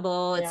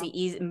accessible, it's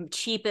Yeah. the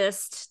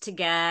cheapest to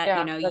get,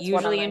 Yeah, that's what I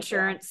usually meant. Yeah.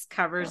 insurance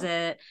covers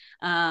Yeah.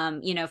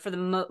 it. For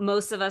the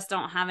most of us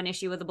don't have an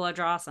issue with a blood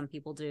draw, some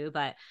people do,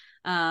 but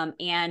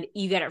and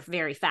you get it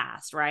very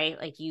fast, right?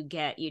 Like you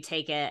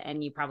take it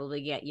and you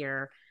probably get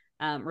your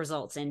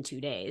results in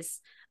 2 days.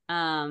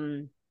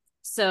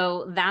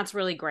 So that's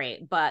really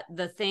great. But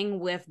the thing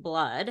with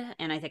blood,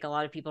 and I think a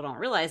lot of people don't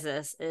realize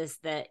this, is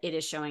that it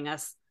is showing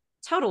us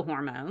total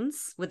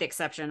hormones with the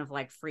exception of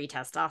like free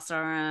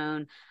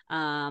testosterone.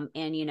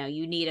 And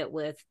you need it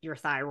with your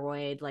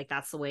thyroid, like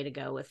that's the way to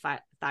go with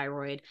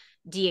thyroid.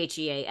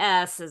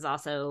 DHEAS is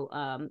also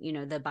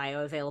the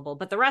bioavailable,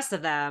 but the rest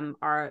of them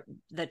are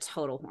the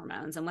total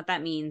hormones. And what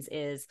that means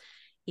is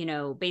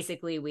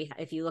basically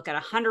if you look at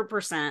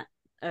 100%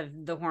 of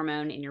the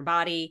hormone in your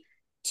body,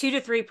 2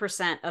 to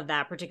 3% of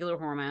that particular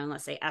hormone,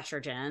 let's say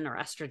estrogen or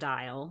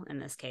estradiol in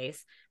this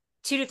case,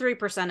 2 to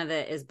 3% of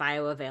it is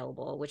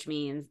bioavailable, which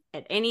means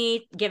at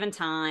any given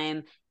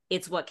time,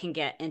 it's what can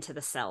get into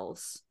the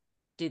cells,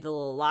 do the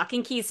little lock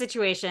and key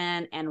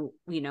situation, and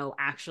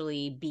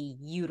actually be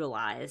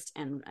utilized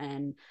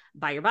and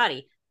by your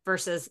body,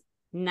 versus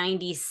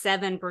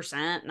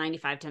 97%,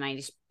 95 to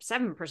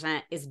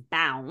 97% is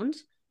bound.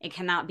 It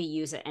cannot be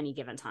used at any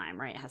given time,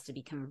 right? It has to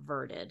be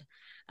converted.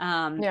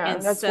 Yeah,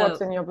 And that's so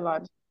what's in your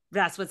blood.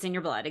 that's what's in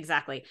your blood,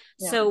 exactly.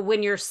 Yeah. So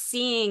when you're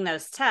seeing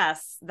those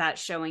tests,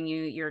 that's showing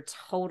you your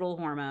total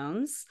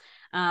hormones,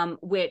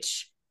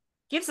 which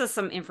gives us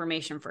some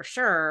information for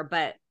sure.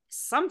 But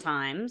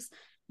sometimes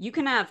you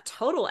can have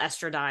total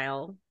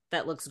estradiol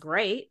that looks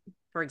great,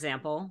 for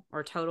example,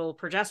 or total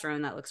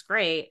progesterone that looks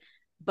great,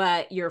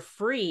 but your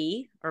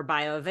free or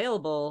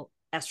bioavailable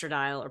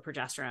estradiol or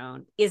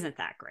progesterone isn't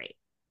that great.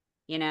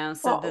 So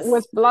Well,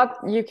 with this, blood,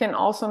 you can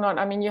also not,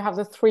 I mean, you have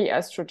the three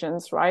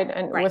estrogens, right?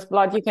 And right. with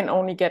blood, you can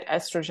only get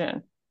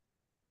estrogen.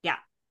 Yeah.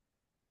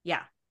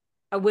 Yeah.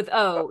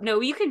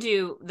 No, you can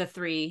do the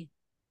 3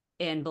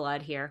 in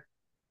blood here.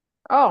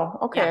 Oh,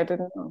 okay. Yeah. I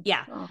didn't know.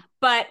 Yeah. Oh.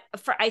 But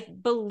I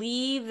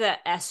believe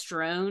that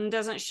estrone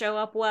doesn't show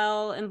up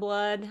well in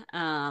blood.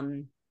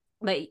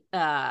 But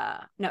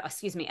no,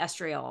 excuse me,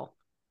 estriol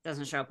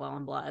doesn't show up well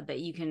in blood, but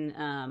you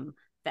can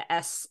the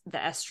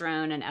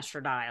estrone and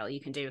estradiol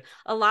you can do.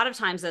 A lot of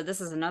times though,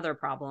 this is another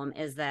problem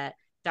is that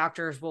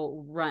doctors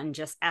will run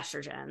just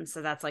estrogen.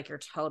 So that's like your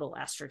total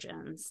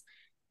estrogens.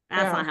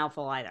 That's not Yeah.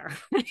 helpful either.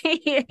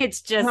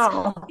 It's just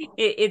No.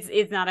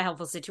 it's not a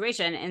helpful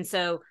situation. And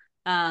so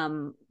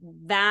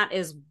that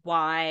is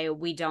why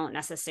we don't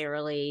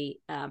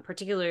necessarily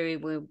particularly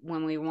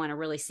when we want to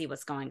really see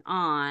what's going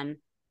on,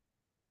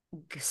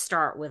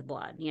 start with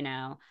blood,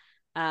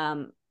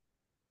 um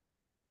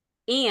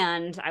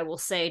and I will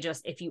say,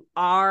 just if you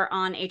are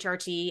on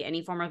HRT,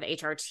 any form of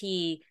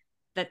HRT,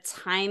 the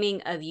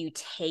timing of you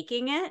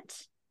taking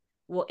it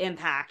will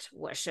impact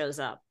what shows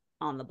up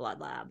on the blood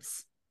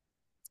labs,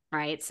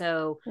 right?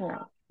 So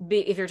Yeah.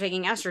 if you're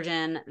taking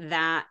estrogen,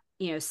 that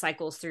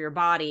cycles through your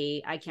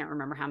body. I can't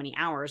remember how many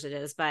hours it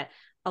is, but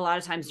a lot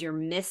of times you're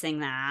missing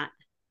that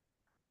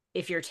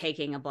if you're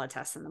taking a blood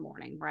test in the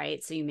morning,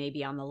 right? So you may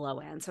be on the low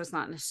end, so it's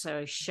not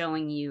necessarily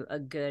showing you a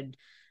good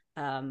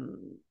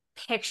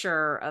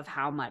picture of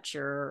how much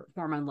your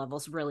hormone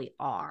levels really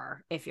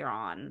are if you're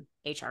on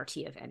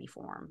HRT of any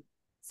form.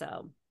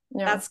 So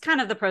Yeah. that's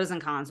kind of the pros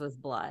and cons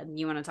with blood.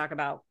 You want to talk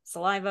about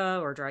saliva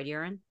or dried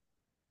urine?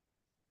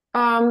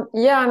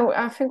 Yeah, and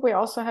I think we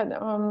also had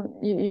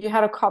you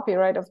had a copy,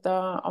 right, of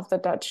the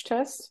Dutch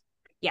test.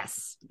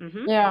 Yes.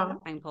 Mm-hmm. Yeah.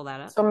 I can pull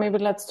that up. So maybe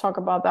let's talk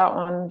about that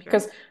one Sure.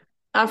 because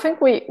I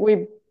think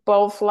we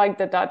both like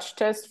the Dutch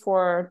test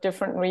for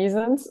different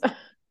reasons.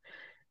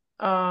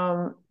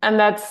 And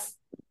that's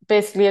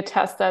basically a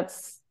test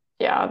that's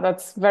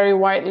very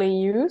widely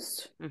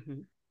used. Mm-hmm.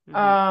 Mm-hmm.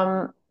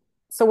 Um,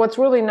 so what's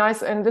really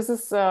nice, and this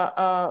is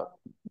a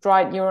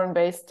dried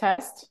urine-based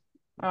test.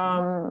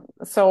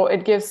 Mm-hmm. So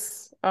it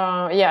gives,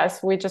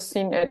 yes, we just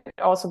seen it.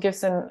 It also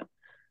gives um,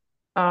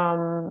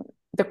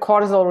 the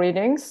cortisol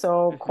readings. So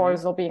Mm-hmm.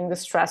 cortisol being the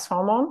stress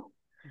hormone.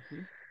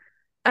 Mm-hmm.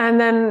 And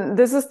then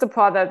this is the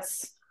part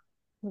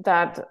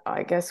that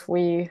I guess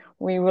we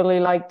really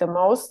like the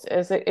most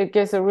is it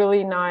gives a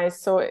really nice,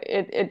 so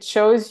it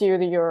shows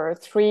you your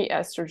 3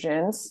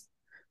 estrogens.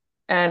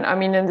 And I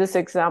mean, in this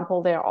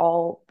example, they're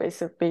all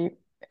basically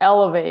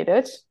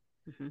elevated.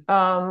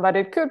 Mm-hmm. But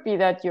it could be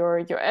that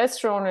your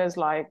estrone is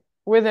like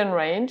within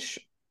range,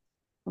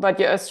 but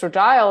your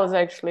estradiol is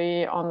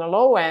actually on the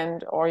low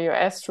end, or your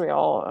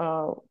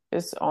estriol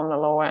is on the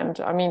low end.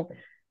 I mean,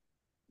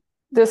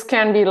 this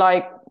can be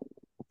like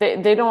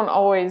they don't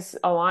always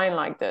align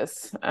like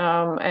this.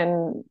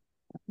 And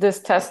this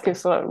test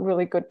gives a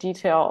really good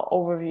detail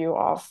overview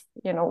of,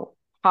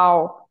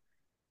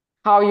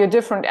 how your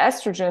different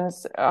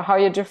estrogens, how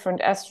your different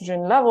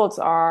estrogen levels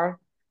are,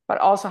 but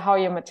also how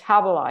you're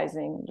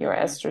metabolizing your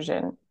Mm-hmm.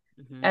 estrogen.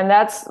 Mm-hmm. And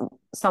that's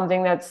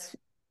something that's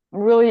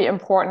really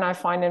important, I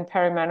find, in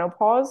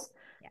perimenopause,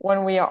 Yeah.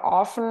 when we are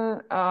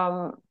often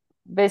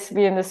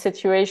basically in the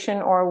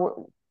situation,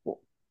 or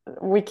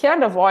we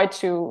can't avoid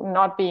to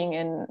not being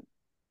in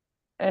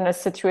a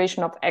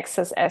situation of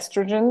excess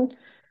estrogen,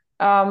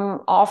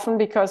 often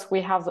because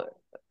we have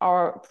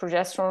our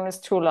progesterone is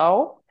too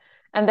low,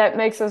 and that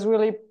makes us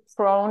really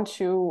prone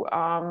to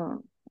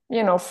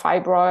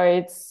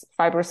fibroids,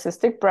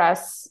 fibrocystic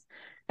breasts,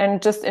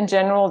 and just in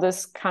general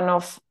this kind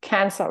of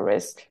cancer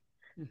risk.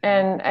 Mm-hmm.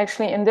 And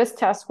actually, in this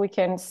test, we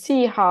can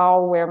see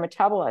how we're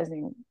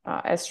metabolizing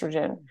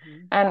estrogen.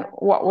 Mm-hmm. And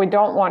what we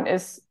don't want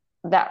is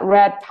that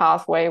red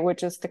pathway,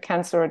 which is the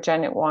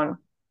cancerogenic one.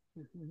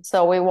 Mm-hmm.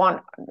 So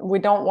we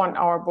don't want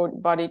our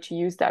body to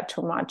use that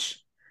too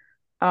much.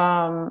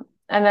 And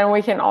then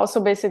we can also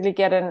basically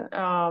get an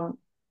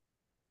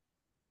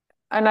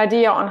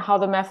idea on how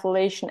the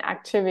methylation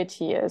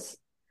activity is.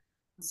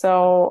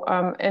 So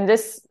in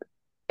this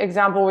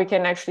example, we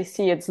can actually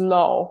see it's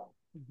low,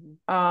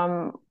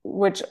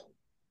 which,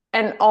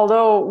 and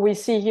although we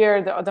see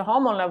here the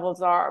hormone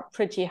levels are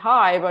pretty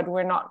high, but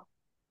we're not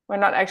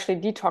actually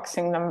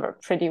detoxing them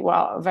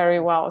very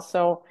well.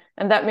 So,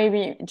 and that may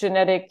be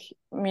genetic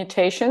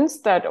mutations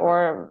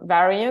or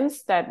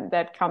variants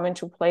that come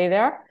into play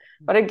there.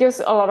 But it gives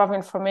a lot of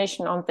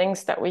information on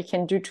things that we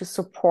can do to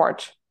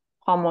support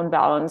hormone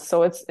balance.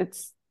 So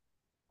it's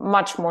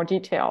much more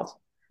detailed.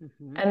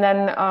 Mm-hmm. And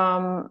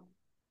then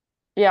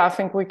yeah, I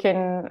think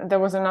there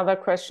was another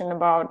question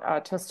about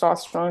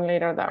testosterone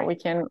later that we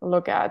can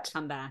look at.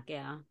 Come back,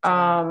 yeah.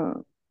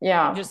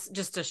 Yeah.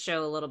 Just to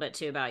show a little bit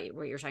too about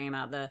what you're talking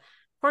about, the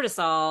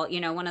cortisol.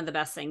 One of the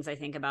best things I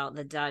think about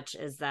the Dutch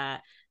is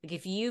that, like,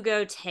 if you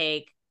go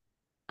take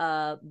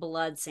a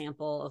blood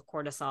sample of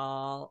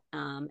cortisol,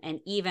 and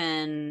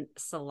even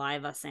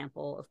saliva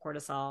sample of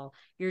cortisol,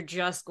 you're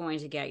just going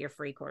to get your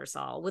free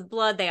cortisol. With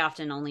blood, they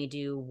often only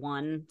do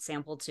one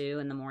sample too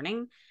in the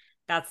morning.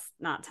 That's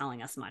not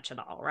telling us much at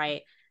all,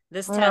 right?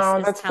 This test No,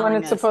 is that's when telling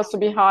it's us, supposed to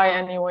be high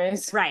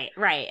anyways. right,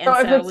 right. So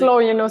And if so it's low,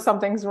 you know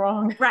something's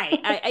wrong. right.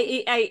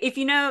 If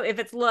you know, if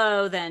it's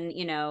low, then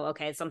you know,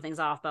 okay, something's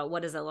off, but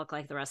what does it look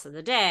like the rest of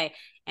the day?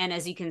 And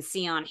as you can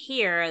see on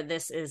here,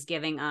 this is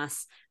giving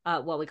us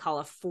what we call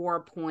a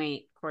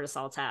 4-point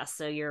cortisol test.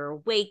 So your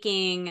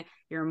waking,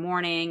 your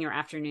morning, your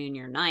afternoon,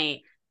 your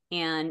night.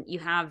 And you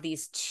have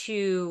these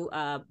two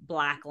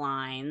black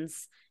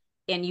lines,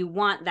 and you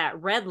want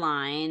that red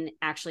line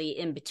actually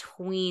in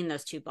between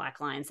those two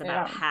black lines,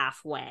 about Yeah.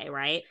 halfway,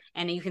 right?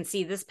 And you can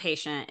see this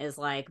patient is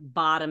like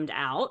bottomed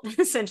out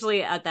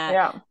essentially at that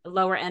Yeah.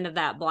 lower end of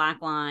that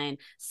black line.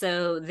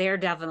 So they're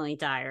definitely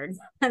tired.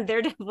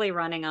 They're definitely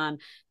running on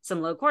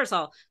some low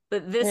cortisol.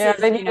 But this Yeah,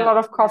 is, they need a lot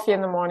of coffee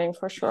in the morning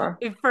for sure.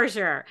 for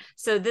sure.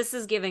 So this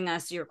is giving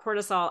us your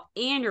cortisol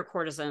and your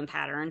cortisone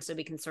pattern, so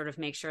we can sort of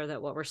make sure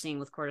that what we're seeing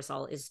with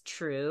cortisol is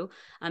true.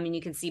 I mean,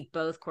 you can see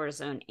both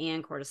cortisone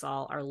and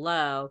cortisol are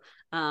low,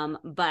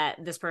 but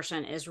this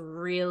person is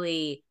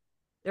really,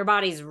 their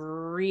body's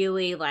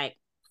really like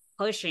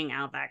pushing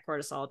out that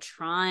cortisol,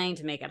 trying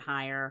to make it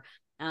higher,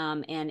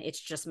 and it's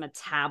just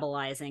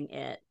metabolizing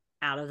it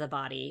out of the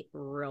body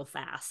real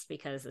fast,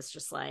 because it's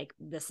just like,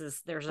 there's a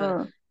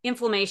Mm.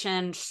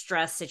 inflammation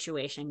stress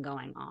situation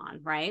going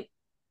on, right?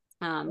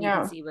 You can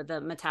Yeah. see with the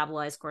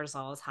metabolized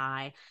cortisol is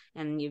high,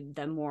 and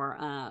the more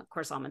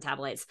cortisol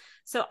metabolites.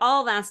 So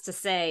all that's to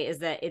say is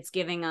that it's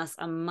giving us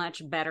a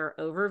much better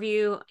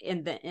overview,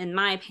 in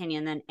my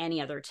opinion, than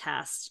any other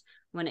test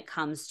when it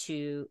comes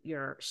to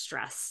your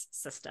stress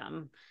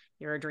system,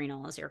 your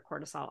adrenals, your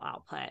cortisol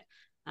output.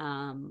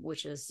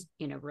 Which is,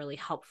 really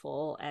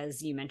helpful.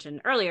 As you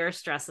mentioned earlier,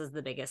 stress is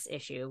the biggest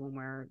issue when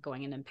we're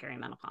going into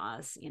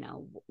perimenopause,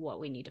 what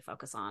we need to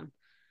focus on.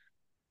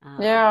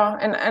 Yeah.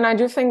 And I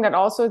do think that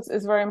also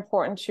it's very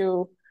important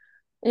to,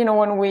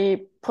 when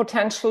we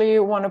potentially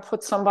want to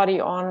put somebody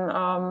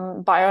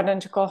on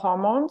bioidentical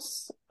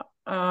hormones,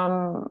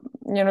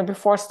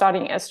 before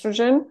starting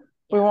estrogen,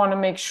 we Yeah. want to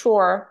make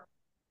sure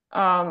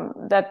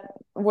that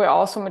we're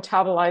also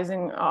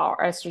metabolizing our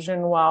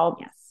estrogen well.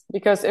 Yes.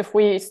 Because if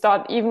we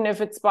start, even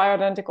if it's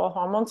bioidentical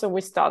hormones, so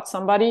we start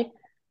somebody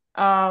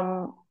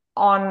on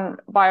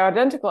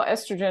bioidentical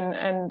estrogen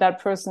and that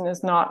person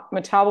is not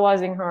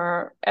metabolizing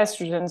her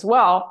estrogens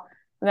well,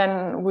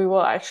 then we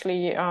will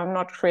actually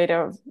not create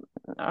a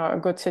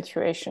good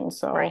situation. Right.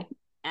 So,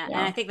 And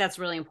I yeah. think that's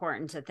really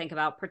important to think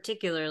about,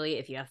 particularly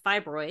if you have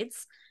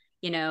fibroids.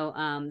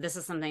 This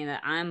is something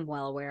that I'm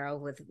well aware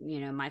of with,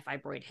 my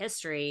fibroid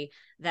history,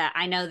 that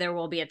I know there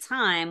will be a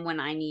time when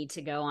I need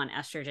to go on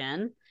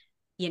estrogen,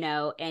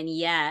 and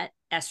yet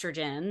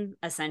estrogen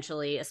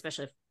essentially,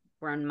 especially if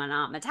we're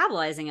not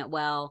metabolizing it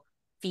well,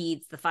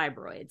 feeds the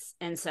fibroids.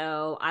 And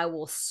so I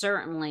will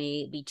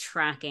certainly be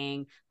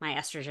tracking my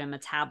estrogen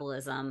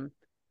metabolism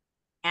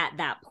at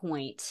that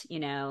point,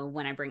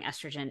 when I bring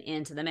estrogen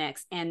into the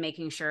mix, and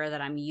making sure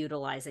that I'm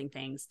utilizing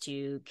things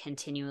to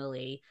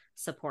continually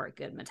support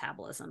good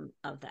metabolism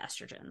of the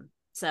estrogen.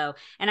 So,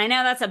 and I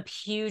know that's a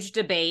huge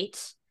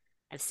debate.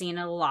 I've seen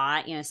it a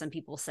lot. Some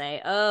people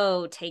say,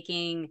 oh,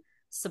 taking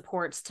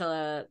supports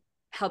to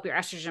help your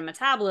estrogen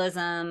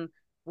metabolism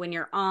when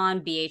you're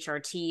on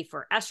BHRT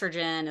for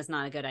estrogen is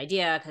not a good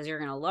idea, because you're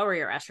going to lower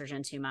your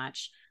estrogen too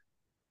much.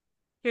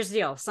 Here's the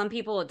deal. Some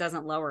people, it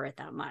doesn't lower it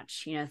that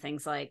much.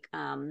 Things like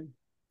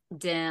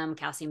DIM,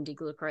 calcium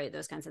D-glucarate,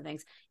 those kinds of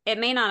things. It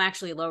may not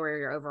actually lower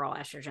your overall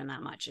estrogen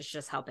that much. It's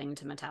just helping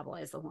to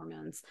metabolize the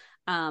hormones.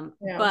 Yeah.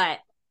 But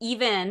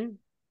even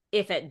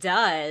if it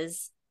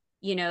does,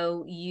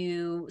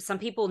 some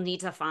people need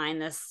to find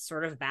this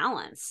sort of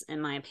balance, in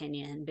my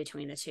opinion,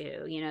 between the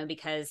two,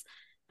 because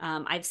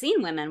I've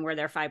seen women where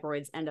their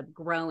fibroids end up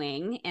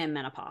growing in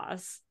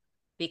menopause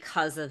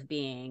because of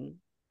being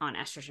on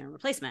estrogen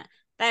replacement.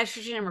 That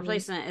estrogen Mhm.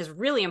 replacement is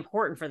really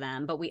important for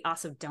them, but we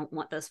also don't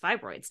want those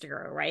fibroids to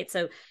grow, right?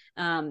 So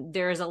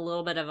there is a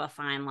little bit of a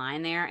fine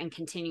line there, and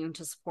continuing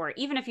to support,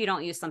 even if you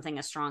don't use something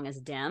as strong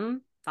as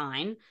DIM,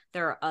 fine.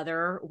 There are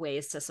other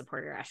ways to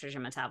support your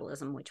estrogen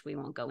metabolism, which we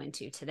won't go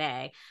into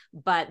today,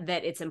 but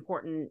that it's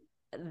important.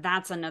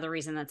 That's another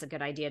reason that's a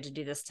good idea to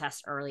do this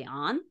test early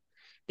on,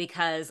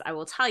 because I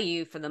will tell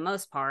you, for the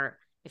most part,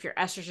 if your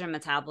estrogen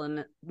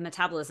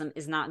metabolism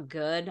is not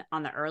good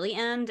on the early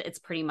end, it's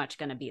pretty much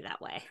going to be that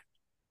way.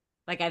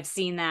 Like, I've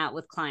seen that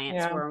with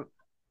clients Yeah. where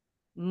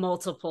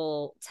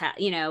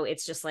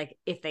it's just like,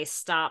 if they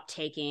stop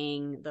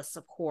taking the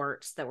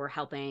supports that were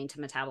helping to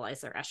metabolize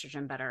their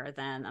estrogen better,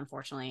 then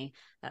unfortunately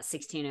that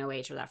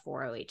 16-OH or that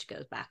 4-OH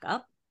goes back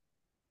up.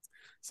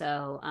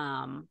 So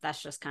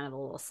that's just kind of a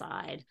little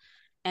side.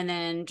 And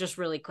then just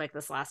really quick,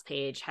 this last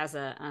page has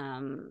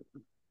a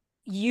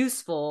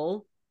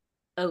useful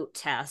oat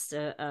test,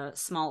 a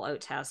small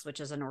oat test, which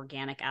is an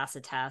organic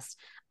acid test.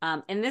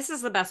 And this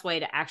is the best way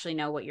to actually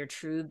know what your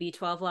true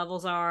B12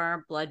 levels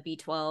are. Blood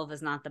B12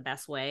 is not the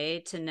best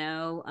way to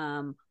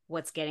know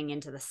what's getting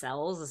into the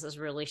cells. This is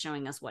really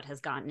showing us what has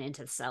gotten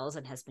into the cells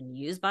and has been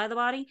used by the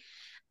body.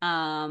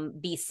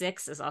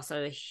 B6 is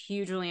also a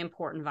hugely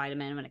important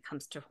vitamin when it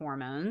comes to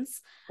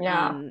hormones.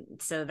 Yeah.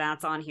 So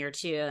that's on here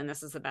too. And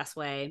this is the best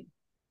way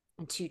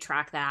to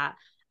track that.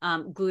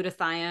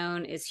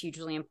 Glutathione is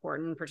hugely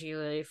important,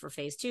 particularly for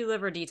phase 2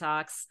 liver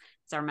detox.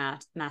 It's our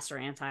master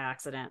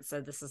antioxidant.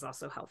 So this is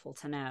also helpful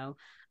to know.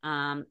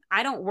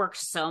 I don't work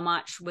so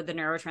much with the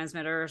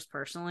neurotransmitters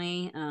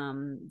personally.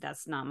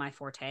 That's not my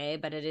forte,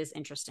 but it is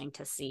interesting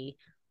to see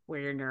where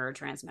your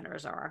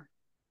neurotransmitters are.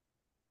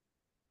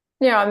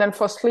 Yeah, and then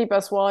for sleep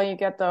as well, you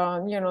get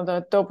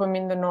the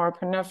dopamine, the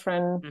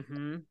norepinephrine,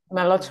 Mm-hmm.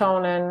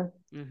 melatonin.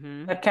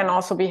 Mm-hmm. That can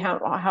also be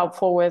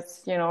helpful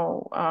with,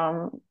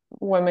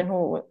 women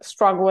who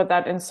struggle with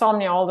that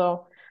insomnia,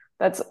 although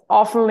that's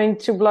often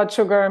linked to blood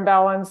sugar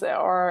imbalance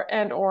or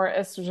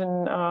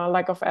estrogen,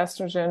 lack of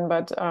estrogen.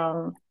 But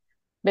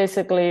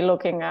basically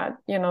looking at,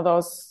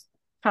 those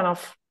kind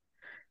of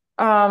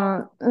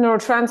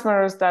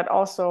neurotransmitters that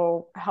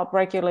also help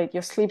regulate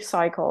your sleep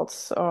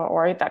cycles,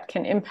 or that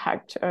can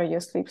impact your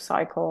sleep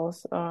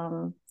cycles,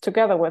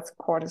 together with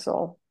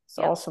cortisol. It's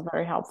Yep. also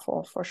very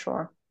helpful for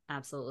sure.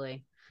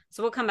 Absolutely.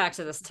 So we'll come back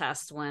to this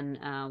test when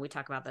we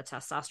talk about the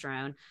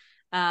testosterone.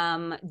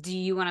 Do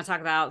you want to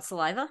talk about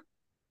saliva?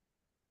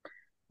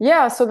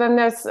 Yeah, so then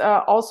there's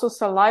also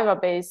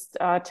saliva-based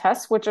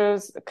tests, which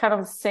is kind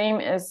of the same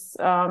as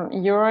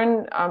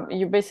urine.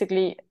 You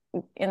basically,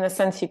 in a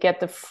sense, you get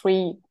the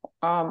free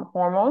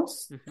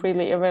hormones, Mm-hmm.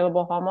 freely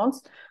available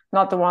hormones,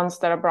 not the ones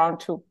that are bound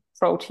to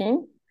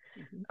protein.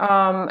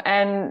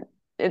 And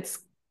it's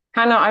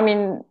kind of, I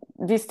mean,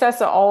 these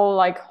tests are all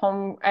like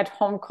at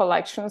home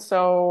collections.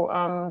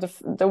 So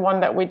the one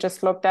that we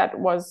just looked at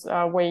was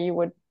where you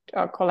would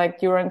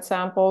collect urine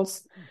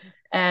samples. Mm-hmm.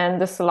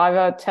 And the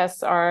saliva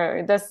tests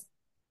are this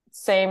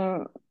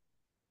same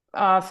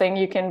thing.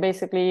 You can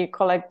basically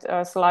collect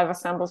saliva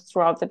samples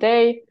throughout the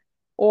day,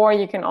 or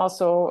you can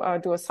also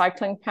do a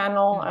cycling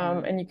panel,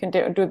 and you can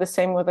do the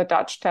same with a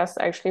Dutch test,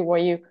 actually, where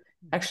you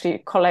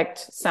actually collect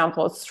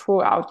samples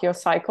throughout your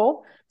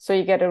cycle. So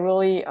you get a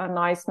really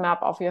nice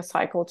map of your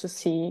cycle to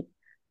see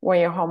where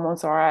your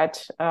hormones are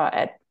at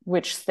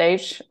which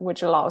stage,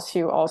 which allows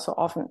you also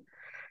often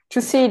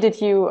to see, did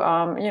you,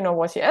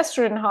 was your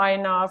estrogen high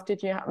enough?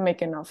 Did you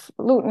make enough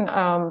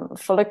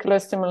follicular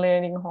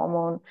stimulating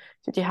hormone?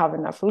 Did you have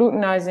enough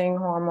luteinizing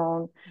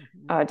hormone?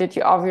 Did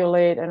you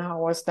ovulate? And how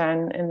was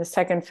then in the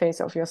second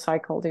phase of your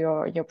cycle,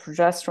 your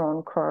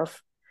progesterone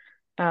curve?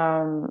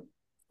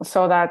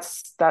 So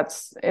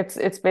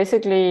it's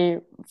basically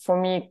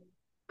for me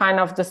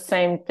kind of the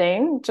same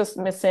thing, just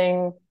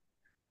missing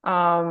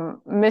the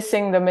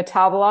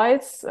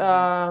metabolites.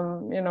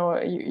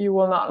 You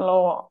will not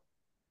know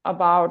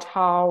about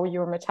how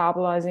you're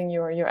metabolizing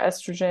your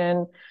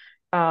estrogen,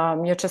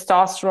 your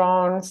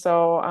testosterone.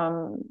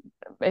 So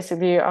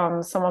basically,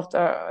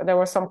 there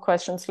were some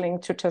questions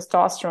linked to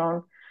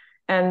testosterone,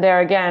 and there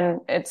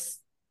again,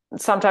 it's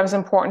sometimes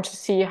important to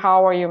see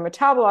how are you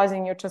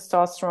metabolizing your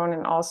testosterone,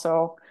 and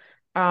also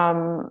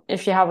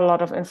if you have a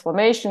lot of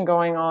inflammation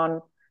going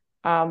on.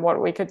 What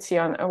we can see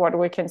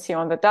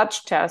on the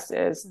Dutch test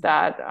is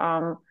that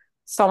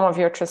some of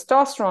your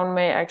testosterone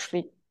may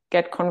actually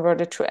get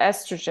converted to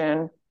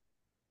estrogen.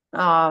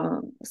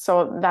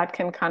 So that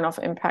can kind of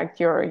impact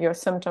your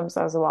symptoms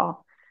as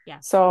well. Yeah.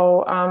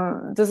 So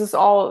this is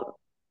all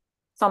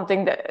stuff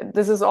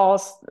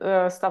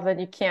that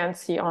you can't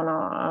see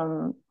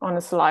on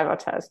a saliva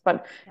test,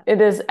 but it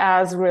is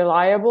as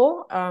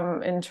reliable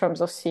in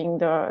terms of seeing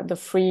the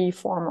free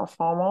form of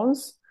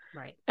hormones.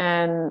 Right.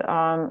 And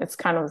it's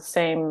kind of the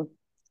same,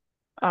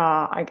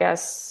 I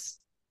guess,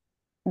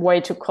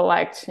 way to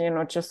collect,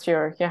 just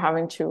you're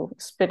having to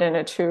spit in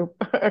a tube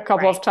a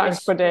couple of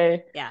times per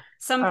day. Yeah.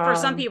 For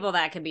some people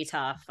that can be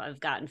tough. I've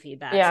gotten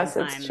feedback yes,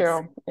 sometimes. it's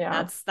true.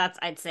 Yeah. That's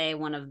I'd say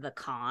one of the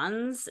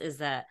cons is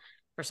that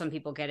for some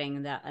people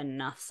getting that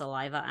enough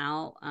saliva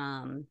out,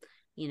 and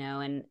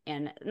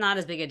not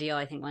as big a deal,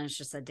 I think, when it's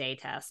just a day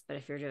test. But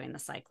if you're doing the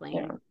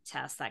cycling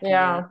test, that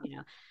can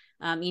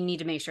be, you need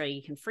to make sure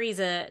you can freeze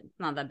it.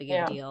 Not that big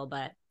of a deal,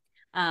 but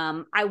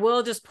I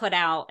will just put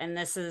out, and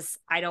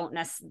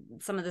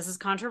some of this is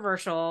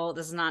controversial.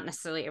 This is not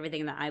necessarily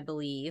everything that I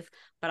believe,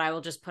 but I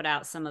will just put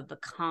out some of the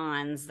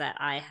cons that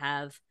I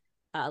have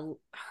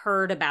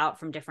heard about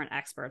from different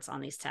experts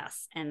on these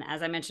tests. And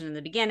as I mentioned in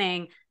the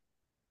beginning,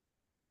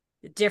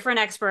 different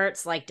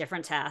experts like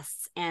different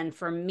tests. And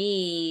for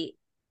me,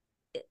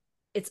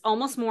 it's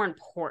almost more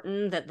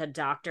important that the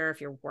doctor,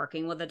 if you're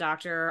working with a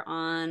doctor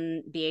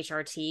on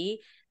BHRT,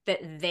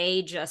 that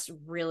they just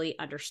really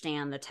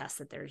understand the test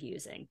that they're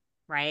using,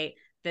 right?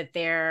 That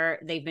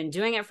they've been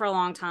doing it for a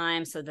long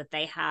time, so that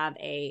they have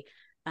a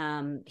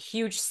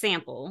huge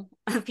sample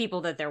of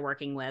people that they're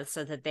working with,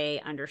 so that they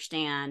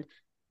understand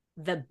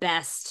the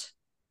best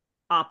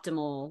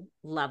optimal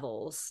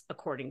levels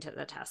according to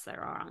the test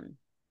they're on.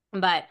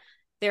 But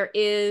there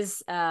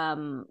is,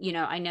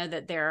 I know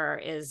that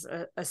there is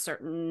a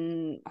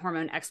certain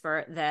hormone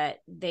expert that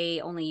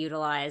they only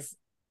utilize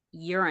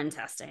urine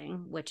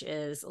testing, which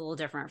is a little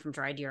different from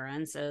dried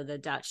urine. So the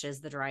Dutch is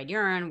the dried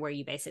urine, where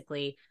you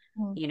basically,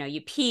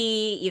 you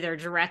pee either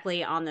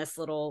directly on this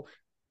little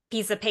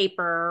piece of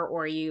paper,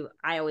 or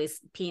I always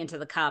pee into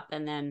the cup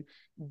and then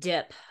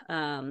dip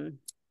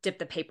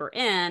the paper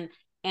in.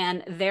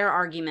 And their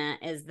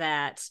argument is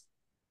that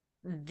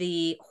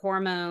the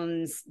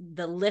hormones,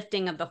 the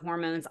lifting of the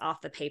hormones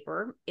off the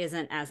paper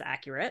isn't as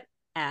accurate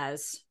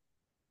as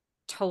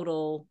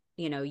total,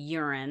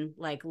 urine.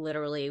 Like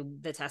literally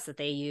the test that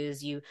they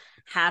use, you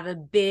have a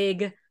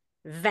big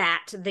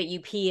vat that you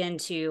pee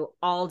into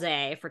all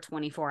day for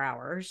 24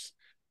 hours.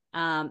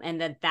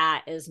 And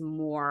that is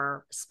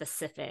more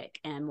specific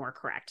and more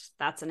correct.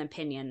 That's an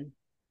opinion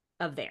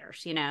of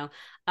theirs.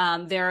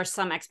 There are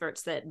some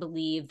experts that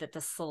believe that the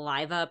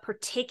saliva,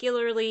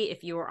 particularly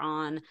if you're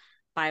on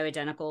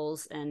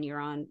bioidenticals and you're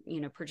on,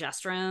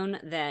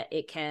 progesterone, that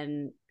it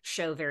can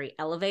show very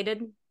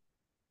elevated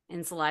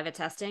in saliva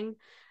testing,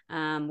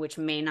 which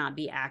may not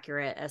be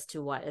accurate as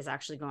to what is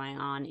actually going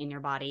on in your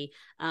body.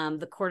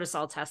 The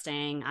cortisol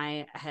testing,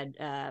 I had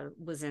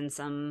was in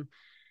some,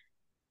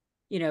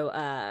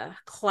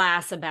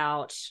 class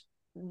about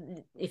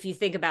if you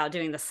think about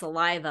doing the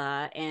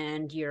saliva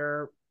and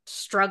you're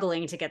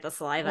struggling to get the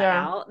saliva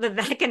out,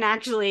 that can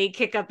actually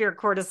kick up your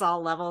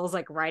cortisol levels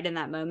like right in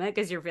that moment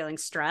because you're feeling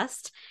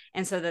stressed.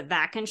 And so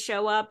that can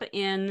show up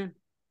in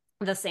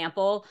the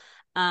sample.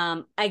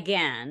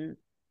 Again,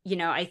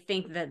 I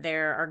think that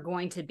there are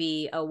going to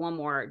be one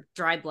more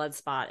dry blood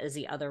spot is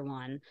the other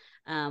one,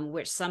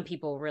 which some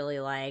people really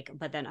like,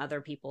 but then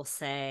other people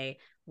say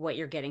what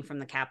you're getting from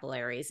the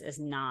capillaries is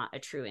not a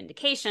true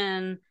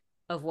indication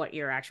of what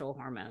your actual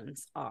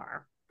hormones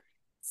are.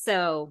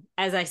 So,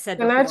 as I said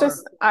before,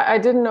 I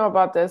didn't know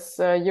about this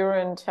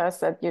urine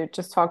test that you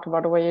just talked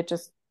about, where you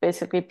just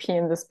basically pee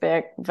in this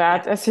big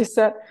vat, as you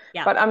said.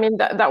 Yeah. But I mean,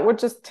 that would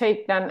just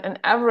take then an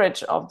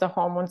average of the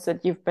hormones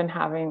that you've been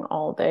having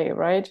all day,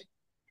 right?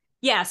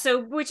 Yeah.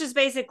 So, which is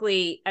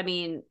basically, if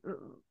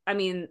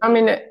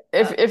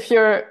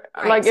you're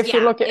right. like, if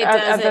you look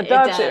at the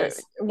Dutch,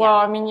 well,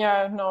 yeah. I mean,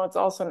 no, it's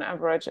also an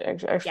average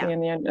actually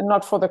in the end, and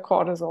not for the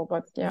cortisol,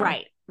 but yeah.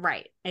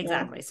 Right.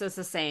 Exactly. Yeah. So it's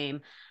the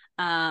same.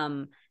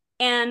 And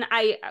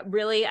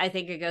I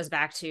think it goes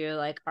back to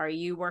like, are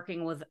you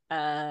working with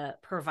a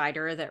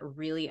provider that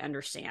really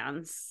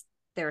understands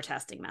their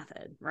testing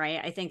method,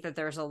 right? I think that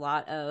there's a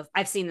lot of,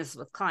 I've seen this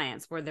with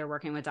clients where they're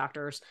working with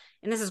doctors,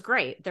 and this is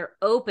great. They're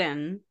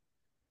open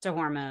to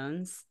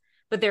hormones,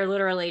 but they're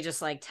literally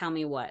just like, tell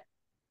me what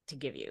to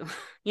give you,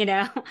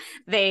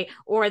 they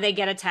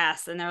get a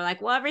test and they're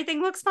like, well,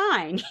 everything looks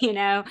fine,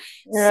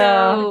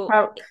 so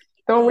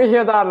don't we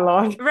hear that a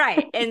lot?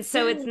 Right. And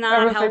so it's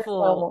not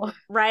helpful,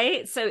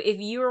 right? So if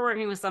you are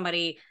working with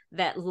somebody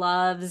that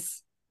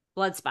loves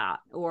blood spot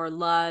or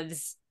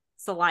loves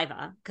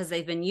saliva because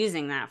they've been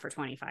using that for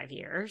 25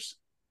 years,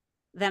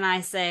 then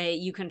I say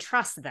you can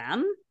trust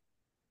them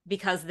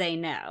because they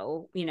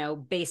know,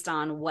 based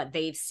on what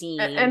they've seen.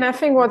 And I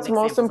think what's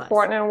most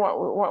important and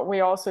what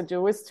we also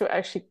do is to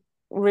actually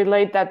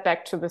relate that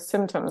back to the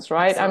symptoms,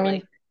 right? Absolutely. I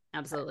mean,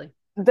 absolutely.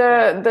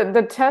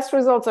 The test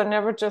results are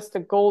never just the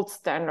gold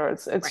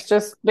standards. It's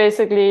just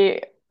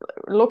basically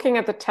looking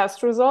at the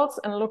test results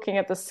and looking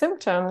at the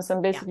symptoms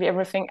and basically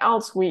everything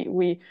else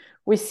we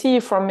see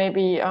from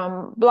maybe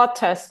blood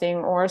testing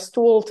or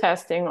stool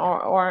testing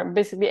or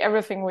basically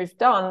everything we've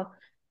done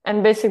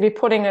and basically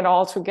putting it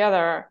all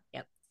together.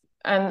 Yep.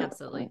 And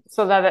absolutely.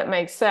 So that it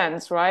makes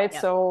sense, right?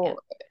 So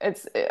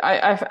it's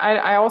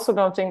I also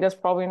don't think there's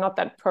probably not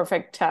that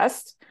perfect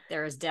test.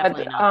 There is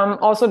definitely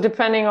not. Also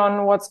depending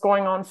on what's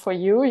going on for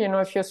you,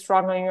 if you're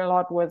struggling a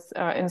lot with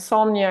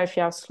insomnia, if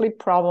you have sleep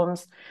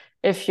problems,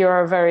 if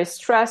you're very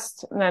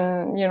stressed,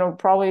 then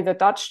probably the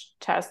Dutch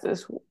test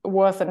is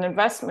worth an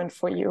investment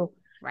for you.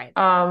 Right.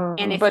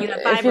 And if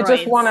you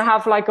just want to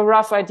have like a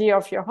rough idea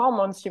of your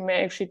hormones, you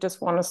may actually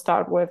just want to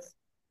start with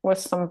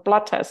some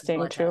blood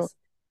testing to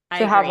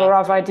have a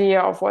rough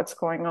idea of what's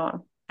going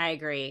on. I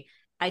agree.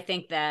 I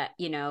think that,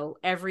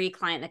 every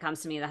client that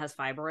comes to me that has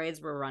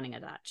fibroids, we're running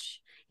a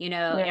Dutch.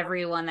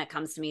 Everyone that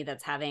comes to me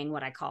that's having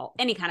what I call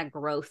any kind of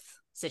growth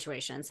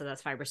situation. So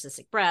that's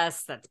fibrocystic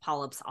breasts, that's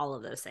polyps, all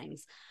of those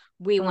things.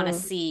 We want to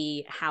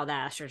see how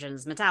that estrogen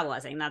is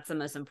metabolizing. That's the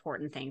most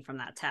important thing from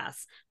that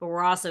test. But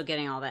we're also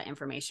getting all that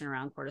information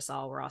around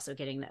cortisol. We're also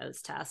getting the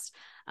oats test.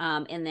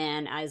 And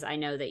then, as I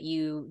know that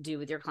you do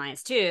with your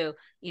clients too,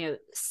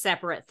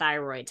 separate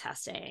thyroid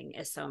testing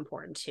is so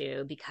important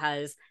too,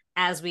 because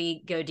as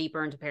we go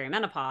deeper into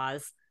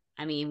perimenopause,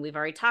 we've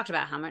already talked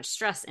about how much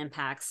stress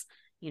impacts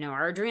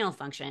our adrenal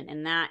function,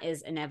 and that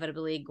is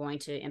inevitably going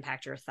to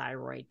impact your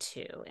thyroid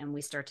too. And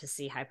we start to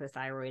see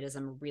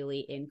hypothyroidism really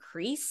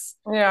increase.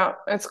 Yeah,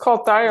 it's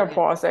called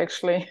Perimenopause,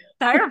 actually.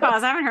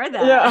 Perimenopause, I haven't heard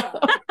that.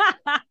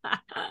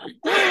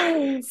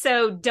 Yeah.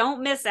 So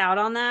don't miss out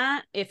on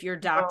that if your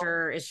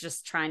doctor is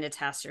just trying to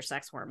test your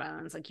sex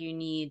hormones. Like, you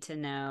need to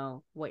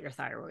know what your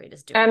thyroid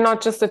is doing. And not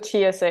just the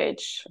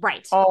TSH.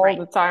 Right. All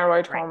the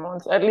thyroid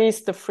hormones, at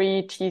least the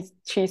free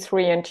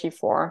T3 and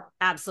T4.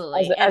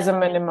 Absolutely. As a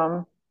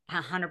minimum.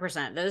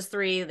 100%. Those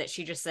three that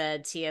she just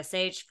said,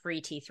 TSH,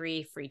 free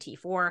T3, free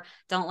T4.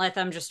 Don't let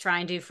them just try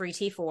and do free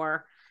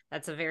T4.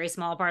 That's a very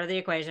small part of the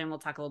equation. We'll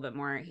talk a little bit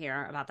more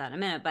here about that in a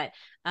minute. But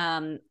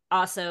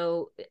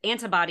also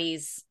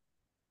antibodies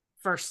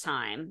first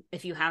time.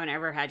 If you haven't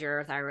ever had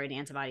your thyroid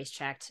antibodies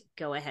checked,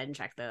 go ahead and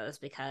check those,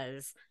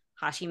 because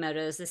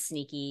Hashimoto's is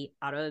sneaky,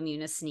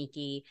 autoimmune is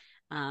sneaky.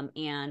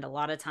 And a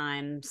lot of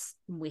times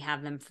we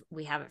have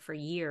it for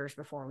years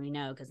before we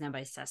know, because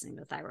nobody's testing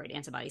the thyroid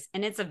antibodies.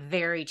 And it's a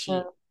very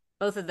cheap,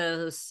 both of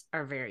those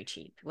are very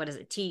cheap. What is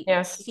it?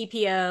 Yes.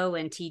 TPO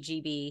and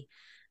TGB.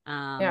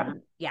 Yeah.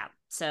 Yeah.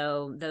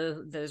 So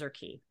those are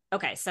key.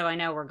 Okay, so I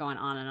know we're going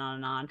on and on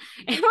and on,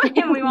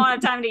 and we won't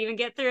have time to even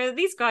get through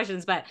these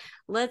questions, but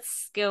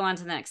let's go on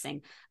to the next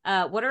thing.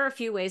 What are a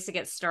few ways to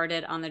get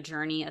started on the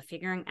journey of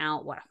figuring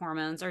out what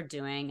hormones are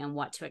doing and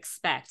what to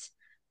expect?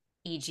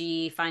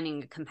 E.g.,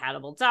 finding a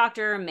compatible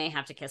doctor, may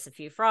have to kiss a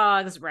few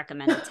frogs,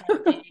 recommended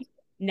testing,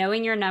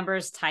 knowing your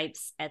numbers,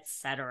 types,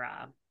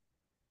 etc.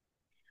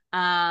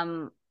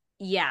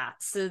 Yeah,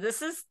 so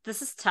this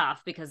is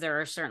tough, because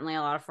there are certainly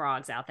a lot of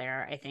frogs out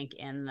there, I think,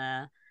 in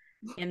the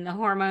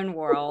hormone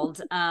world.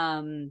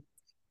 I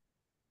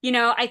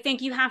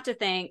think you have to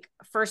think,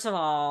 first of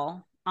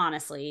all,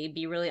 honestly,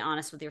 be really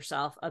honest with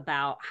yourself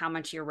about how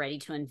much you're ready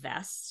to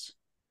invest,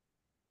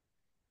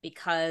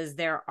 because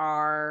there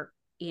are,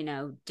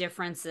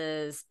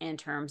 differences in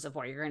terms of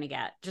what you're going to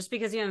get. Just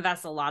because you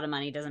invest a lot of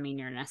money doesn't mean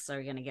you're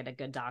necessarily going to get a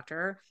good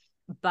doctor,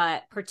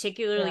 but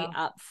particularly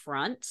up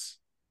front,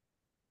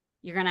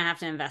 you're going to have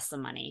to invest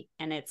some money,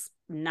 and it's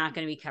not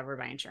going to be covered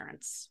by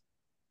insurance.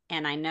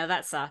 And I know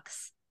that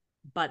sucks,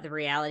 but the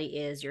reality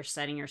is you're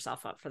setting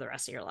yourself up for the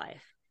rest of your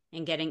life.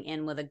 And getting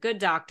in with a good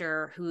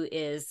doctor who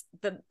is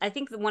I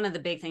think one of the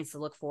big things to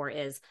look for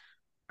is,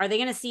 are they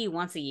going to see you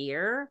once a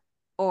year,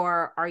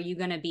 or are you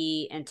going to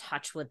be in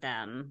touch with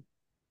them,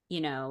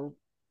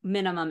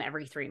 minimum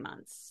every 3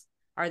 months?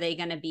 Are they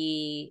going to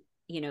be,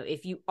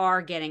 if you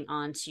are getting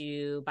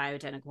onto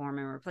bioidentical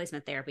hormone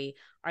replacement therapy,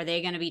 are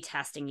they going to be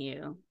testing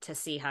you to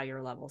see how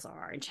your levels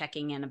are and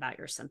checking in about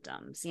your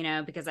symptoms?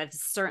 Because I've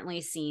certainly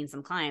seen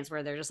some clients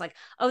where they're just like,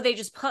 oh, they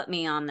just put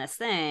me on this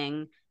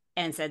thing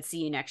and said,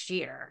 see you next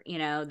year.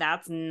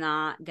 That's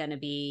not going to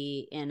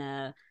be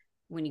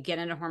when you get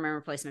into hormone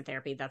replacement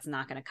therapy, that's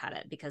not going to cut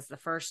it, because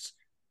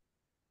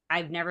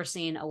I've never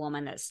seen a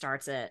woman that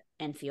starts it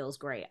and feels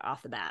great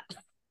off the bat.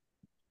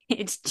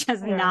 It's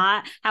just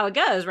not how it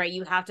goes, right?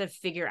 You have to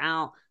figure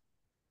out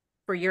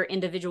for your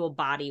individual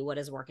body what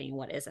is working and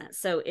what isn't.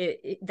 So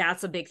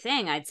that's a big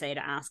thing, I'd say,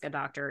 to ask a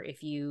doctor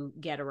if you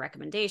get a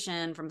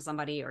recommendation from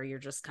somebody, or you're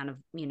just kind of,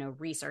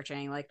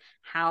 researching, like,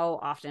 how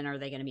often are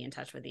they going to be in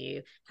touch with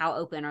you? How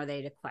open are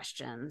they to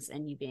questions,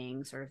 and you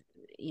being sort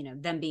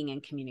of, them being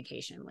in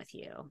communication with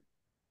you?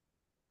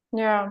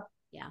 Yeah.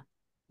 Yeah.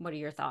 What are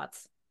your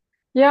thoughts?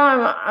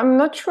 Yeah, I'm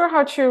not sure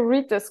how to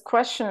read this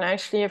question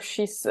actually. If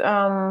she's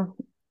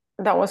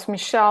that was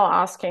Michelle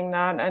asking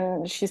that,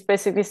 and she's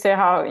basically say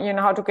how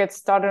to get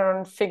started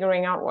on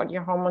figuring out what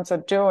your hormones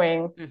are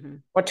doing,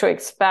 what to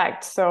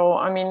expect. So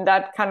I mean,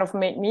 that kind of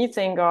made me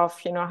think of,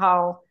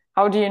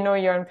 how do you know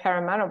you're in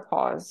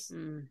perimenopause?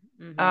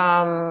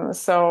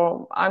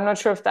 So I'm not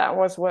sure if that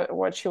was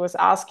what she was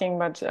asking,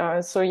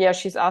 but so yeah,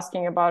 she's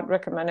asking about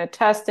recommended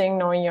testing,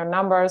 knowing your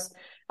numbers.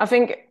 I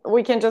think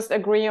we can just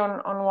agree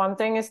on one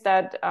thing, is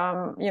that,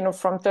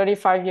 from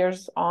 35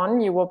 years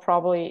on, you will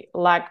probably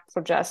lack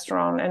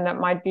progesterone, and that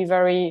might be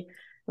very,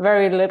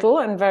 very little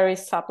and very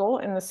subtle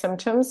in the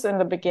symptoms in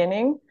the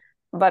beginning,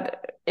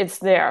 but it's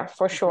there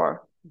for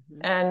sure.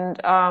 And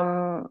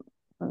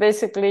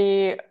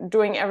basically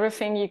doing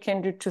everything you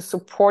can do to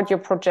support your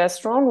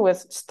progesterone,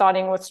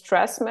 starting with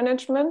stress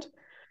management,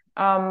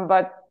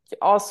 but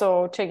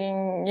also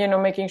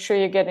making sure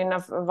you get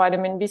enough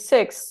vitamin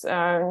B6.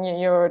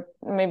 You're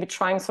maybe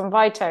trying some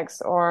Vitex,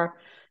 or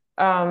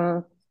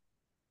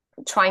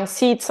trying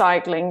seed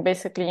cycling,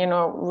 basically,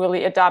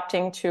 really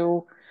adapting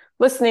to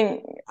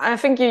listening. I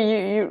think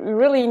you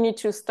really need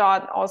to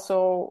start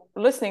also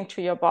listening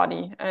to your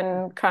body,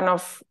 and kind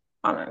of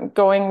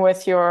going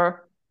with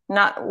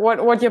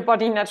what your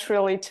body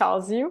naturally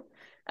tells you.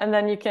 And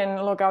then you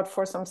can look out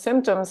for some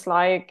symptoms,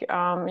 like,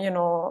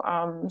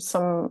 your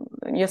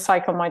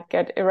cycle might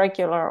get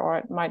irregular, or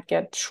it might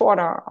get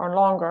shorter or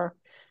longer.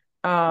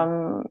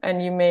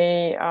 And you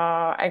may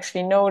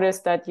actually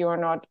notice that you are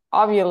not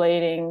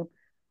ovulating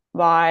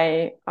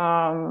by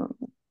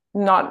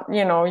not,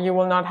 you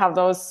will not have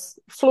those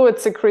fluid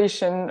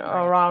secretion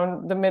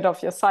around the mid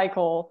of your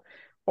cycle,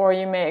 or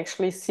you may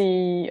actually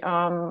see,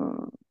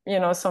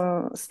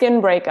 some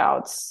skin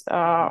breakouts,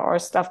 or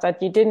stuff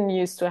that you didn't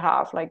used to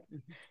have, like,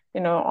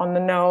 on the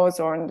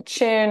nose or on the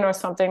chin or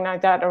something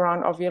like that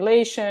around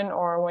ovulation,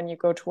 or when you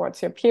go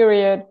towards your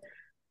period.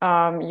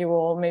 You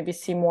will maybe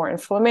see more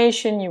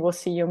inflammation. You will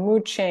see your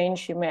mood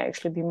change. You may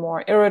actually be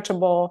more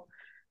irritable.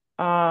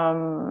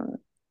 The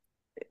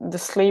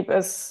sleep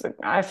is,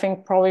 I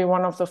think, probably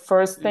one of the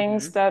first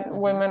things that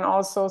women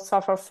also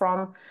suffer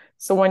from.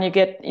 So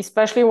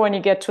especially when you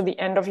get to the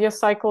end of your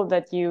cycle,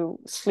 that you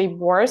sleep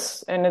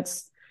worse, and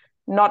it's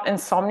not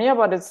insomnia,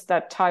 but it's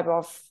that type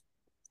of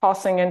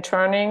tossing and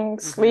turning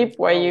sleep,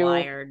 where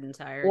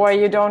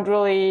you don't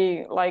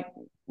really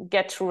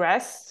get to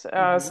rest.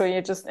 So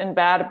you're just in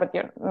bed, but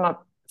you're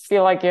not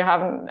feel like you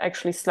haven't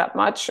actually slept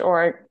much,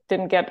 or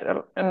didn't get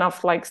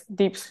enough like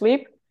deep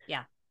sleep.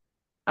 Yeah.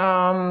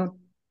 Um,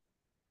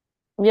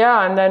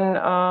 yeah, and then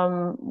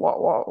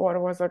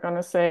what was I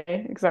gonna say?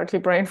 Exactly,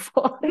 brain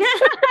fog.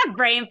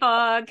 Brain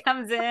fog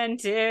comes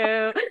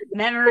into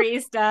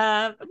memory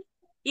stuff.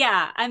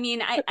 Yeah, I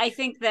mean, I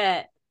think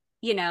that,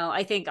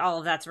 I think all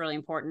of that's really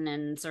important,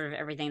 and sort of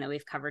everything that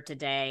we've covered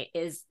today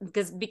is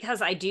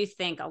because I do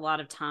think a lot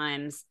of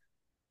times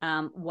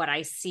what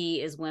I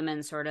see is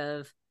women sort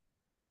of,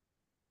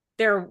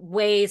 they're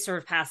way sort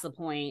of past the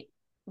point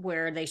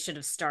where they should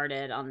have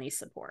started on these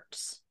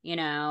supports,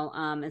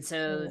 and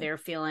so Mm. they're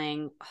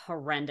feeling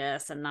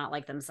horrendous and not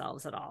like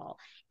themselves at all.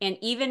 And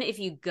even if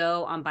you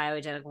go on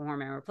bioidentical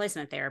hormone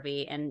replacement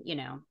therapy, and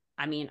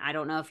I mean, I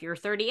don't know if you're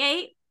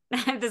 38,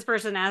 if this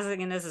person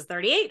asking this is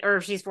 38, or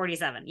if she's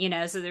 47,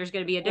 so there's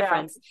going to be a Yeah,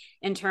 difference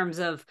in terms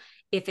of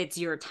if it's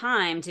your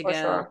time to for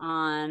go sure.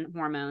 on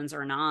hormones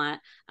or not.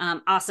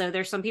 Also,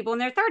 there's some people in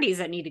their 30s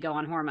that need to go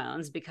on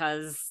hormones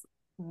because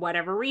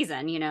whatever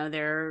reason,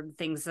 their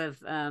things have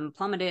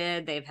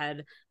plummeted, they've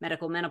had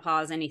medical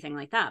menopause, anything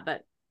like that.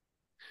 But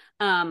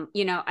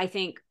I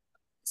think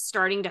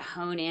starting to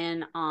hone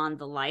in on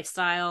the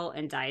lifestyle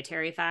and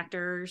dietary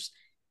factors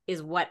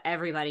is what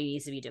everybody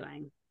needs to be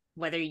doing,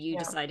 whether you Yeah.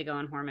 decide to go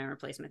on hormone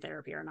replacement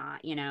therapy or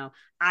not.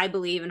 I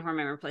believe in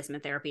hormone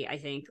replacement therapy. I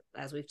think,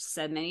 as we've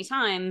said many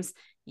times,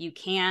 you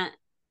can't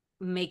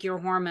make your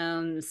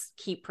hormones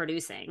keep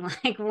producing.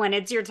 Like, when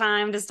it's your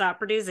time to stop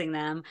producing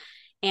them,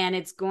 and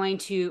it's going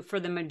to, for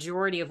the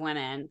majority of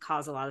women,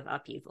 cause a lot of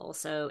upheaval.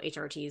 So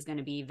HRT is going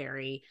to be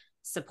very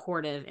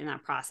supportive in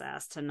that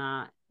process to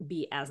not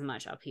be as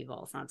much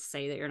upheaval. It's not to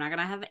say that you're not going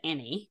to have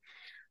any,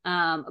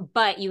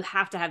 but you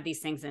have to have these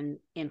things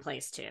in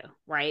place too,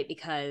 right?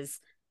 Because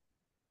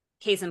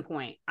case in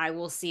point, I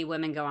will see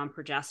women go on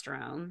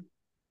progesterone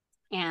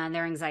and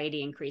their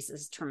anxiety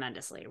increases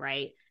tremendously,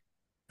 right?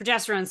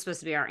 Progesterone is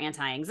supposed to be our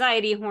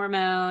anti-anxiety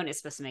hormone. It's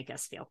supposed to make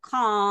us feel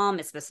calm.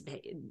 It's supposed to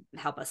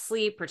help us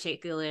sleep,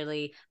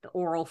 particularly the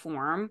oral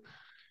form.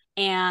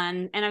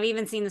 And I've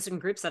even seen this in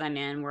groups that I'm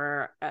in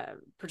where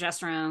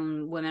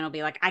progesterone women will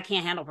be like, I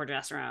can't handle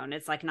progesterone.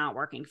 It's like not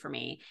working for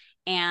me.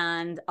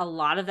 And a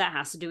lot of that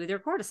has to do with your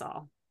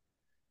cortisol.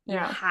 You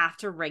Yeah. have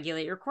to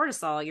regulate your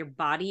cortisol. Your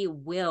body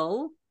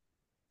will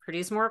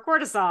produce more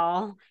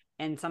cortisol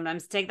and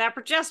sometimes take that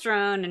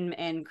progesterone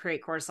and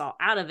create cortisol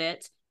out of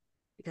it,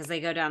 because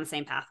they go down the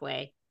same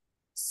pathway.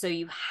 So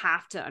you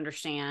have to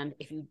understand,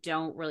 if you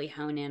don't really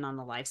hone in on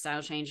the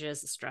lifestyle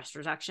changes, the stress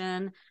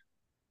reduction,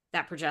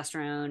 that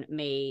progesterone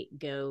may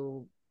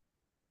go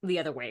the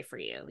other way for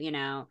you.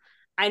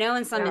 I know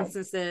in some Yeah.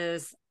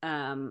 instances,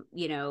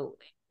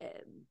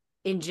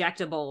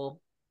 injectable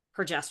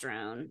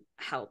progesterone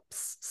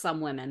helps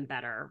some women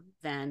better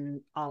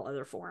than all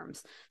other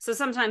forms. So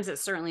sometimes it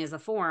certainly is a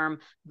form,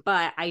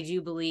 but I do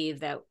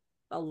believe that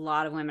a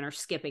lot of women are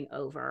skipping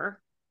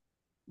over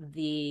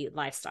the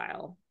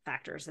lifestyle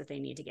factors that they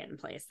need to get in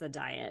place, the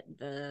diet,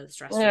 the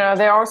stress Yeah, reduction.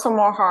 they're also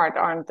more hard,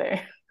 aren't they?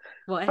 I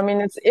What?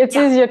 mean, it's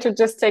Yeah, easier to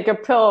just take a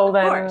pill of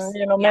than, course.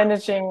 Yeah,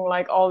 managing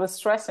like all the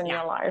stress in yeah,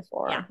 your life yeah.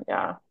 or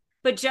yeah.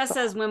 But just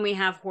So as when we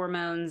have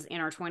hormones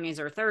in our 20s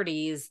or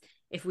 30s,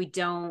 if we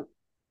don't,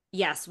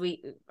 yes,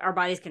 our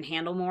bodies can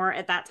handle more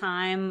at that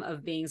time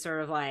of being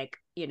sort of like,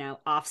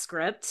 off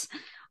script.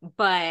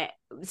 But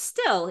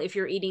still, if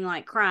you're eating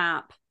like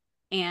crap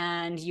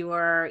and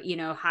you're,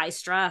 high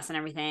stress and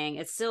everything,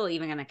 it's still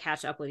even going to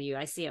catch up with you.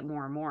 I see it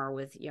more and more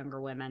with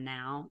younger women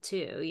now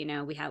too.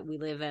 We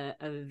live a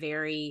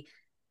very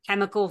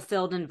chemical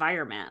filled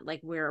environment, like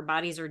where our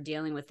bodies are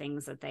dealing with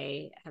things that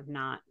they have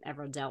not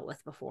ever dealt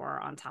with before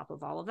on top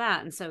of all of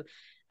that. And so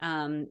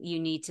you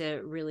need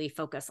to really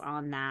focus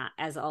on that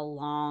as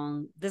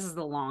this is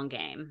the long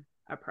game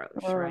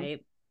approach, mm,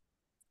 right?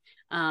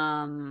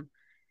 um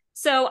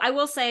so I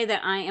will say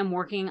that I am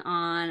working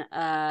on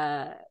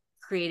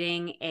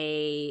creating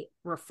a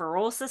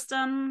referral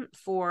system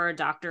for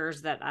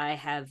doctors that I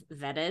have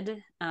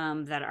vetted,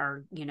 that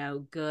are,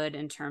 good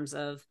in terms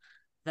of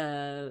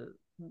the,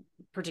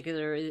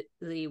 particularly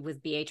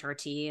with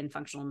BHRT and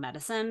functional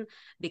medicine,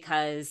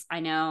 because I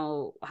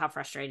know how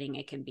frustrating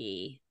it can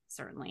be,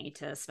 certainly,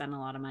 to spend a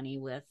lot of money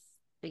with,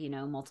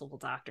 multiple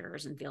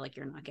doctors and feel like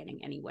you're not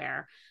getting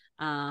anywhere.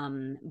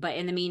 But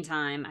in the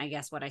meantime, I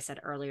guess what I said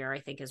earlier,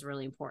 I think is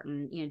really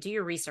important. Do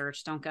your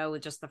research. Don't go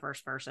with just the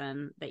first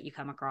person that you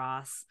come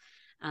across.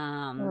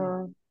 Um,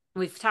 mm,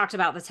 we've talked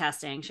about the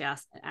testing. She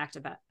asked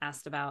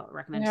about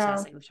recommended yeah.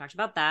 testing. We've talked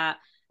about that.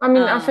 I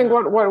mean, I think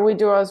Um, what we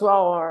do as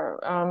well, or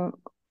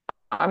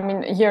I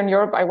mean, here in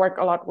Europe, I work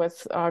a lot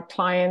with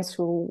clients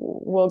who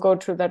will go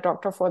to their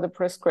doctor for the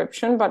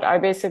prescription, but yeah, I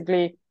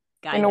basically,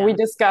 guide we them.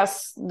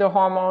 discuss the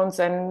hormones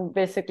and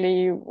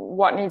basically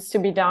what needs to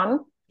be done,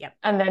 Yep.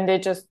 and then they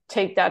just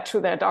take that to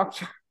their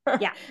doctor.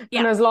 Yeah. And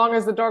Yeah. as long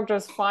as the doctor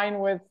is fine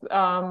with,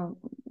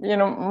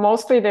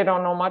 mostly they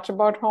don't know much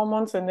about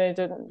hormones, and they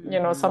didn't,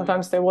 Mm-hmm.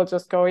 sometimes they will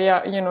just go,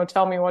 yeah,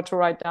 tell me what to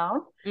write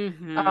down.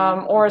 Mm-hmm.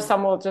 Or Mm-hmm.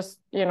 some will just,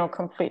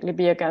 completely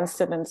be against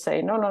it and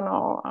say, no, no,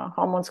 no,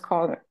 hormones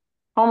call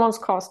Hormones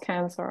cause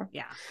cancer.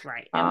 Yeah,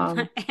 right. And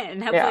Um,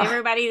 and hopefully yeah.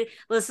 everybody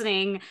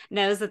listening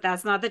knows that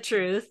that's not the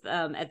truth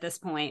at this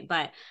point.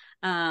 But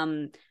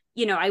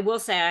I will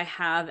say I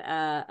have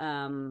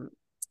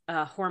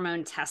a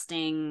hormone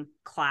testing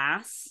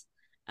class,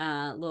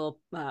 little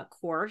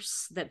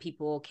course that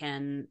people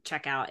can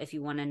check out if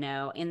you want to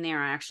know. In there,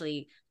 I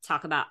actually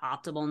talk about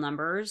optimal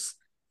numbers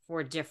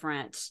for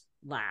different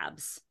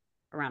labs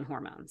around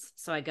hormones.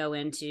 So I go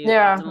into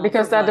Yeah, optimal for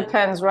because that blood.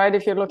 depends, right?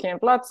 If you're looking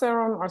at blood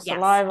serum or Yes.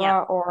 Yep.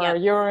 saliva or Yep.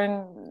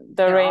 urine,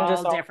 the They're range is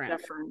all all different.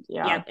 different.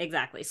 Yeah. Yep,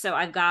 exactly. So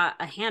I've got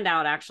a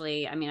handout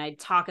actually. I mean, I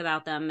talk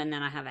about them and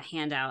then I have a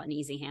handout, an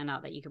easy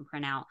handout that you can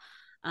print out.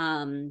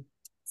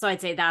 So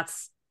I'd say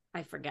that's,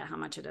 I forget how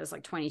much it is,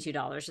 like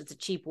 $22. It's a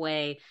cheap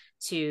way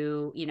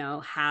to,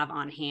 have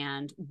on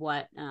hand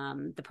what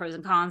the pros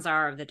and cons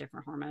are of the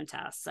different hormone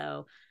tests.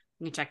 So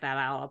you can check that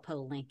out. I'll put a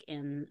link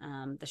in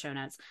the show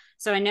notes.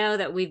 So I know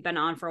that we've been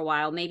on for a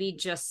while. Maybe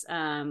just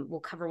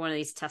we'll cover one of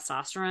these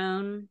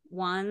testosterone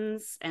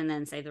ones and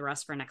then save the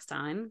rest for next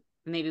time.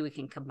 Maybe we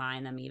can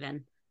combine them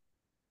even.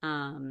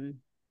 Um,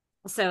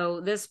 so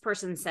this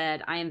person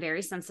said, I am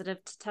very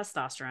sensitive to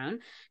testosterone.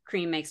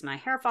 Cream makes my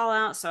hair fall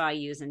out, so I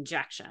use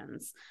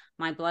injections.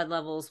 My blood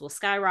levels will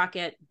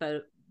skyrocket,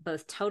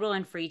 both total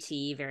and free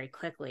T very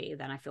quickly.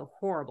 Then I feel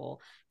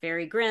horrible,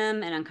 very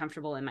grim and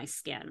uncomfortable in my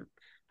skin.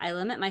 I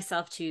limit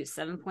myself to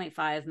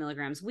 7.5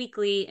 milligrams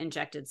weekly,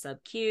 injected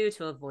sub-Q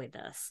to avoid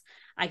this.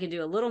 I can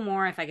do a little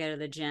more if I go to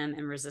the gym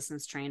and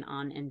resistance train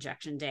on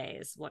injection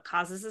days. What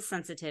causes the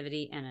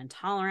sensitivity and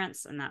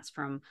intolerance? And that's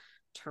from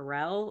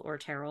Terrell,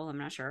 I'm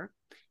not sure.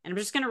 And I'm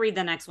just going to read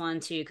the next one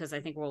too, because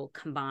I think we'll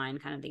combine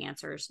kind of the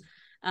answers.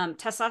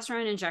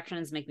 Testosterone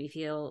injections make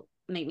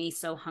me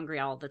so hungry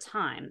all the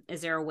time.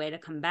 Is there a way to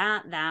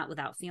combat that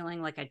without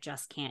feeling like I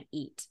just can't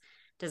eat?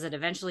 Does it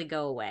eventually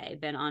go away?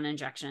 Been on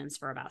injections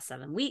for about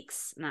 7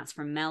 weeks. And that's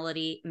from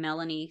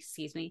Melanie,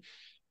 excuse me.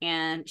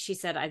 And she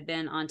said, I've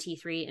been on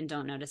T3 and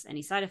don't notice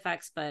any side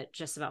effects, but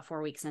just about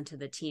 4 weeks into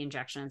the T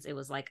injections, it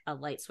was like a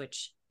light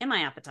switch in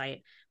my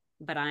appetite,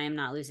 but I am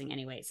not losing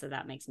any weight. So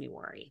that makes me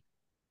worry.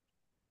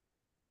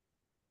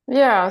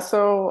 Yeah.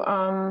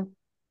 So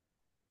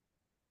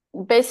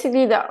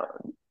basically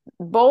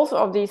both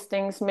of these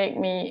things make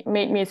me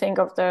think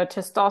of the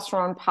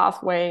testosterone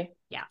pathway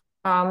Yeah.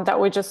 that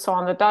we just saw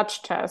on the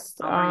Dutch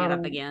test. I'll bring it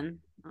up again.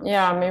 I'll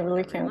Yeah, share it maybe with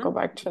we can go everyone.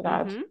 back to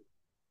that. Mm-hmm.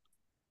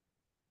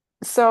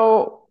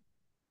 So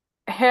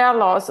hair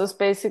loss is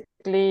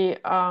basically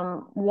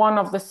one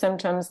of the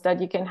symptoms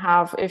that you can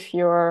have if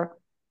you're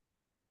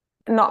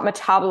not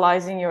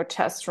metabolizing your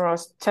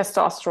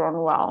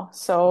testosterone well.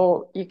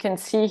 So you can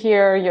see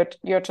here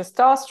your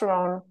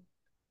testosterone.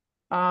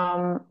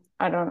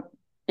 I don't.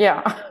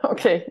 Yeah.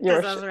 Okay.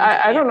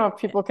 I Yeah. don't know if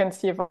people can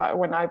see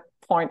when I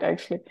point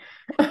actually.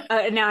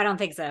 No, I don't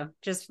think so.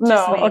 Just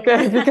No. me.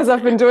 Okay. Because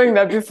I've been doing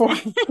that before.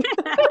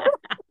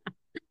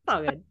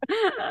 All good.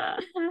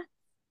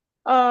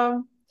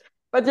 Um,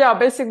 but yeah,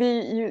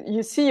 basically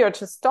you see your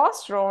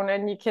testosterone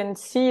and you can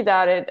see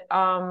that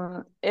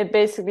it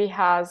basically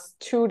has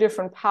two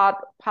different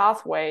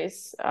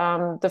pathways,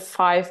 the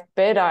 5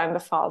 beta and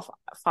the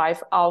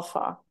 5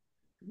 alpha.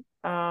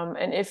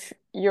 And if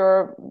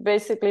you're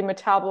basically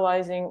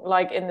metabolizing,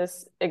 like in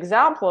this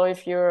example,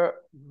 if you're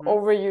Mm-hmm.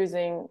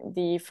 overusing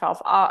the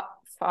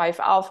 5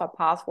 alpha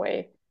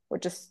pathway,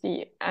 which is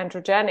the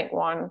androgenic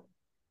one,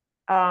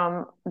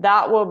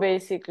 that will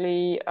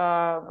basically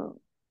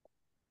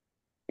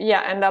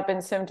end up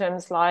in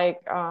symptoms like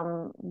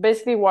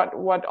basically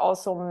what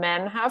also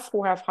men have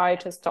who have high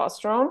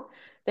testosterone.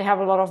 They have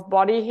a lot of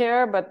body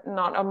hair, but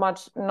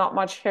not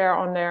much hair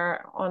on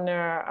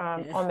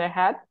their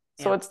head.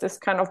 So Yep. it's this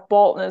kind of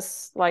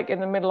baldness like in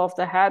the middle of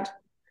the head.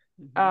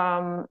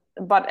 Mm-hmm.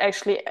 But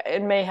actually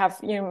it may have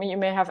you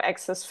may have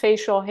excess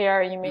facial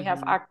hair, you may have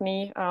Mm-hmm.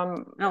 acne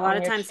And a lot on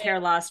of your times chin. hair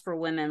loss for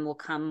women will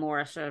come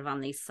more sort of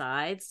on these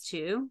sides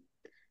too.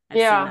 I've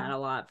seen that Yeah, a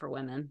lot for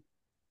women.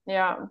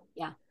 yeah.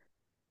 Yeah.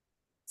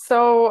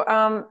 So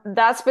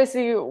that's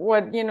basically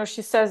what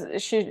she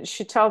says.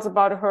 She tells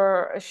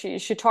about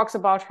she talks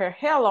about her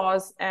hair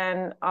loss,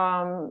 and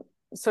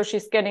so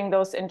she's getting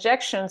those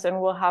injections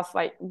and will have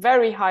like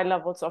very high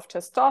levels of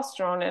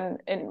testosterone,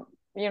 and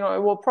it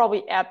will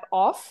probably ebb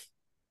off.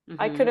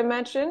 I could Mm-hmm.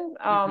 imagine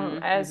Mm-hmm.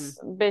 Mm-hmm. as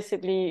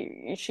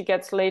basically she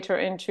gets later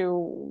into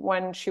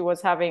when she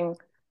was having,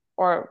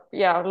 or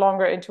yeah,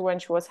 longer into when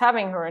she was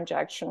having her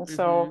injection. Mm-hmm.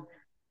 So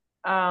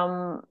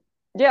um,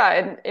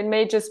 yeah, it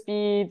may just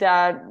be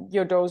that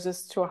your dose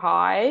is too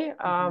high,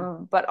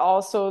 Mm-hmm. but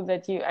also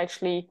that you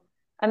actually,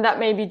 and that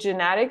may be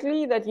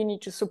genetically that you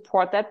need to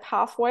support that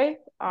pathway,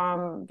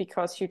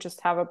 because you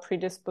just have a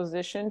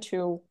predisposition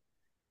to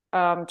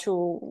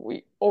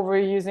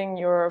overusing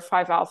your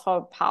 5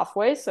 alpha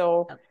pathway.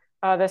 So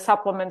Yep. the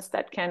supplements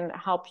that can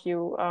help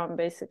you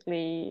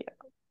basically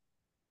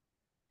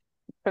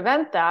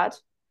prevent that.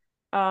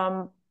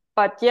 Um,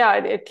 but yeah,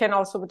 it can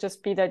also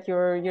just be that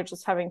you're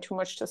just having too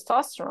much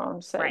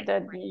testosterone, so Right.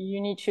 that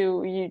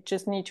you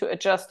just need to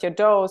adjust your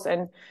dose,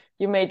 and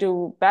you may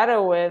do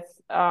better with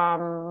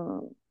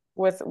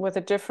with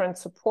a different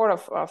support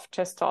of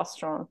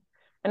testosterone.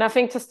 And I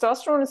think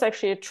testosterone is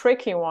actually a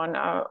tricky one.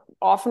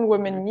 Often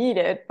women need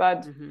it,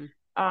 but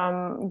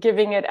Mm-hmm.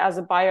 giving it as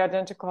a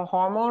bioidentical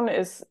hormone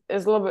is a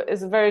little bit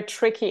is very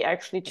tricky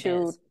actually It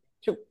to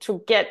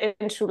is. get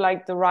into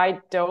like the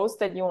right dose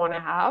that you want to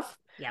have.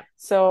 Yep.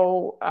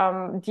 So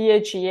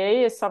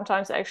DHEA is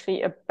sometimes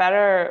actually a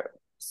better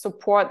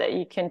support that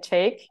you can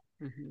take.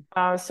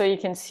 Mm-hmm. So you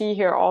can see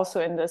here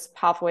also in this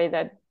pathway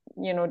that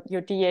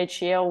your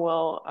DHEA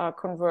will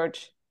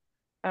convert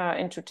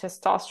into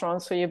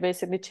testosterone. So you're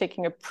basically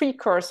taking a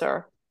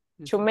precursor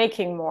to Mm-hmm.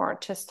 making more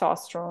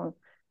testosterone. Yeah.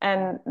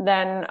 And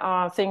then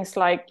things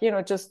like,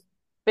 just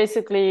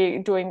basically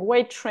doing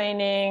weight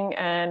training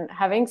and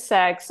having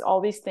sex,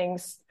 all these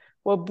things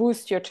will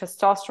boost your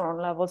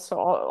testosterone levels. So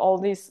all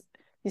these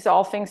are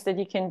all things that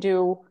you can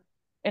do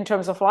in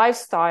terms of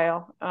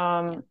lifestyle,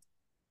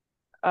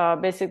 Yeah.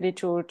 basically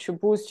to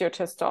boost your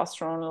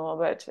testosterone a little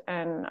bit.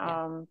 And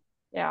Yeah.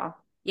 yeah.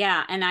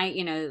 Yeah, and I,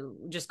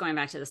 just going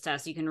back to this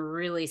test, you can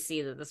really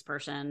see that this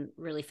person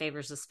really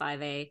favors this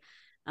 5A.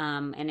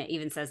 And it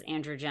even says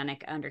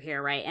androgenic under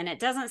here, right? And it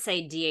doesn't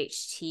say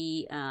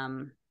DHT.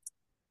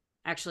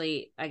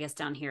 Actually, I guess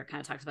down here it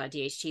kind of talks about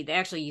DHT. They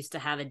actually used to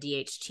have a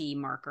DHT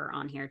marker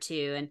on here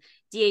too. And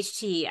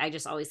DHT, I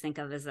just always think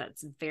of as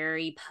that's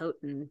very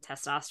potent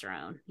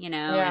testosterone, and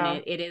Yeah.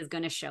 it is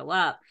going to show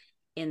up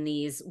in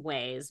these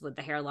ways with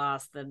the hair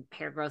loss, the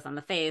hair growth on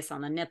the face,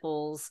 on the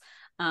nipples,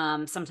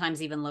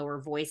 sometimes even lower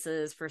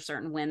voices for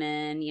certain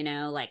women,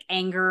 like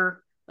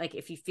anger. Like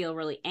if you feel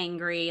really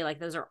angry, like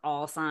those are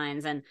all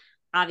signs. And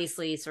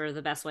obviously, sort of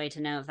the best way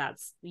to know if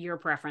that's your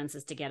preference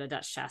is to get a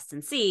Dutch test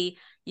and see.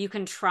 You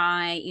can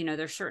try,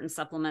 there's certain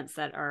supplements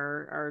that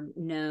are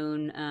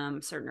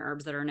known, certain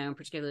herbs that are known,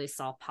 particularly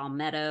saw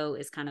palmetto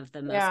is kind of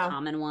the most Yeah.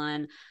 common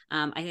one.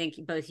 I think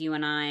both you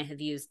and I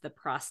have used the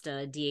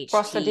Prosta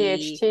Prosta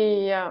DHT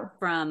DHT, yeah.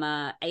 from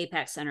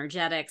Apex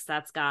Energetics.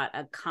 That's got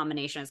a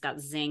combination. It's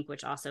got zinc,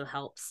 which also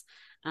helps,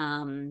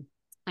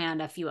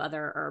 and a few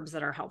other herbs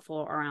that are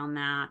helpful around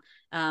that.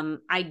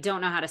 I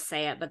don't know how to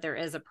say it, but there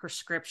is a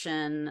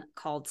prescription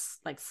called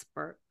like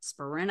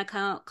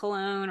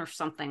Cologne or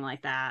something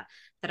like that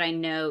that I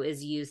know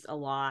is used a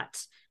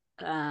lot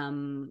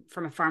from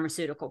a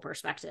pharmaceutical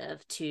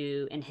perspective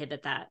to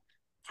inhibit that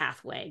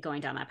pathway,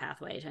 going down that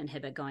pathway to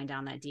inhibit going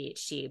down that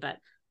DHT. But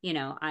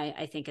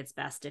I think it's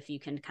best if you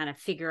can kind of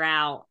figure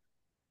out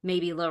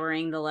maybe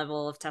lowering the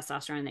level of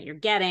testosterone that you're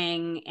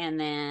getting and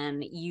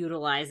then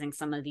utilizing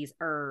some of these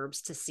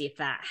herbs to see if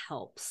that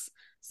helps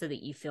so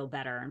that you feel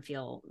better and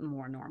feel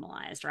more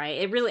normalized, right?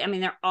 It really, I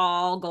mean, they're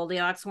all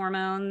Goldilocks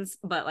hormones,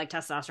 but like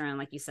testosterone,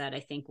 like you said,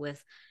 I think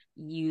with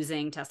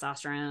using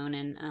testosterone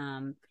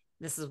and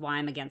this is why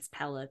I'm against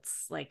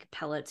pellets. Like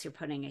pellets, you're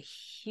putting a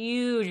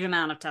huge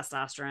amount of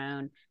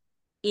testosterone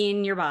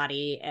in your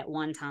body at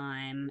one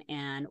time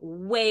and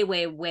way,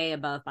 way, way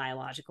above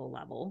biological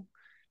level.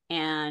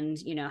 And,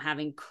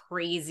 having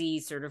crazy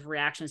sort of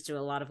reactions to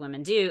a lot of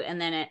women do. And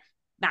then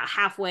about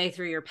halfway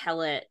through your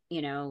pellet,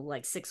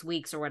 like 6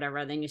 weeks or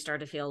whatever, then you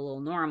start to feel a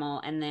little normal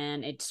and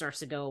then it starts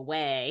to go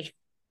away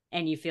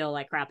and you feel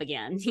like crap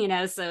again,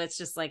 So it's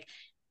just like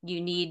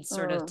you need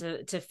sort of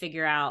Mm. to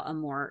figure out a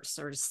more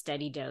sort of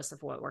steady dose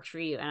of what works for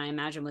you. And I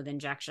imagine with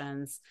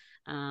injections,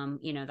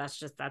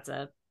 that's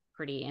a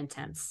pretty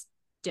intense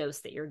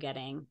dose that you're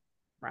getting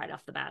right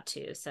off the bat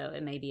too. So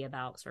it may be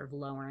about sort of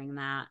lowering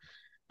that.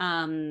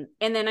 And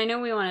then I know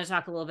we want to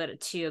talk a little bit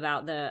too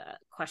about the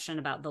question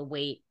about the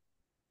weight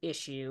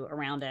issue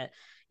around it.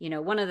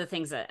 One of the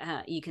things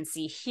that you can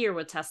see here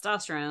with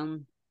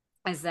testosterone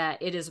is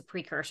that it is a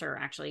precursor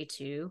actually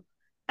to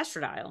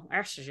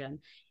estrogen.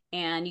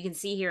 And you can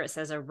see here it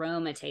says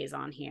aromatase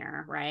on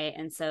here, right?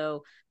 And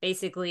so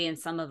basically, in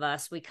some of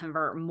us, we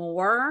convert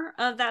more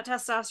of that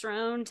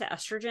testosterone to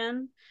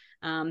estrogen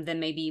than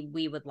maybe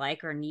we would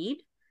like or need.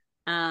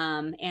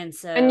 And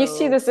And you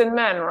see so, this in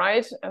men,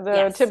 right? The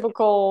yes,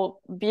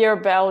 typical beer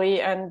belly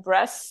and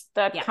breasts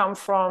that yeah, come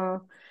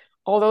from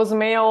all those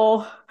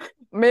male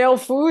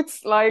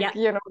foods like,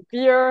 yep,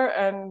 beer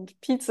and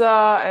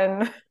pizza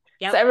and it's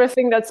yep,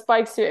 everything that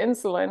spikes your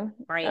insulin,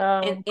 right.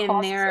 In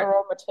causes there,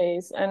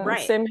 aromatase. And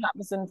right. same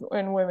happens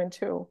in women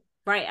too.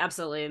 Right,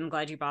 absolutely. I'm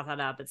glad you brought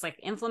that up. It's like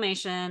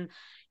inflammation,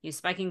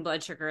 spiking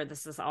blood sugar.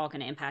 This is all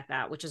going to impact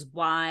that, which is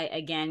why,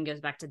 again,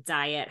 goes back to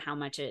diet, how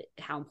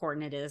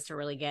important it is to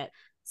really get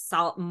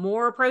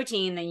more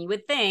protein than you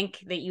would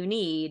think that you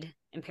need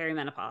in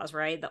perimenopause,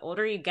 right? The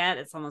older you get,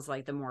 it's almost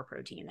like the more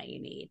protein that you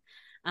need.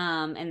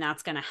 And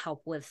that's going to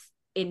help with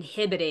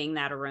inhibiting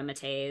that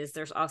aromatase.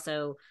 There's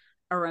also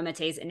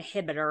aromatase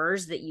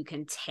inhibitors that you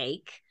can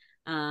take,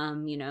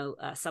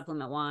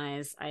 supplement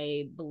wise.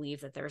 I believe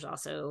that there's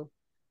also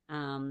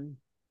um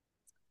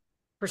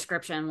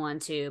prescription one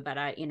too, but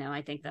I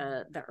think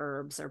the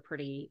herbs are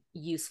pretty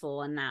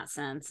useful in that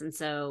sense. And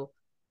so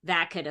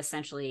that could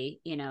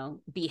essentially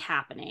be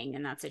happening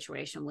in that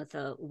situation with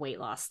a weight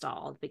loss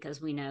stalled,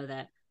 because we know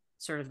that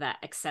sort of that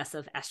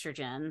excessive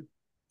estrogen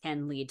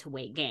can lead to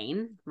weight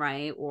gain,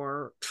 right,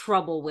 or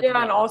trouble with Yeah,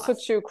 and weight also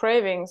loss. to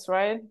cravings,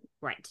 right?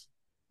 Right.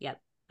 Yep.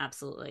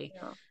 absolutely.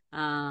 Yeah.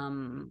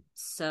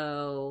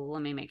 So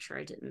let me make sure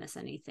I didn't miss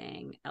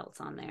anything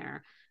else on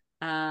there.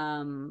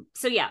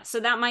 So yeah, so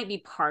that might be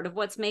part of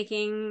what's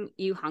making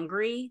you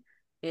hungry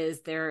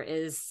is there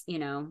is,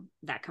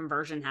 that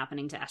conversion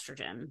happening to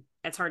estrogen.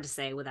 It's hard to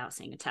say without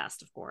seeing a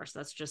test, of course.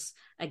 That's just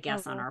a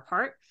guess on Mhm. our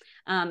part.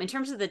 In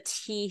terms of the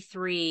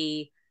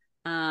T3,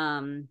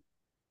 um,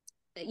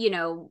 you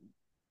know,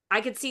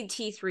 I could see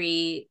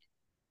T3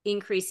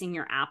 increasing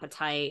your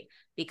appetite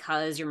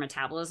because your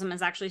metabolism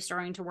is actually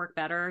starting to work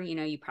better.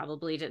 You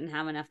probably didn't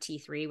have enough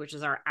T3, which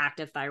is our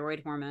active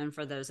thyroid hormone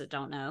for those that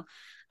don't know.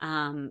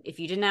 If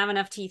you didn't have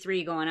enough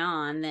T3 going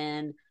on,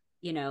 then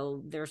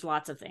there's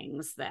lots of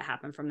things that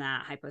happen from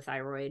that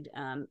hypothyroid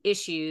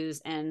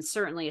issues, and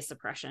certainly a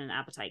suppression in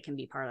appetite can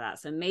be part of that.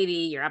 So maybe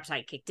your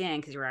appetite kicked in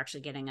because you were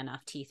actually getting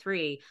enough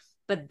T3,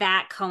 but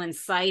that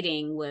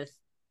coinciding with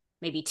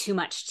maybe too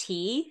much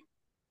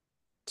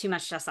too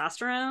much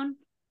testosterone,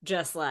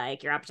 just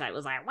like your appetite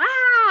was like,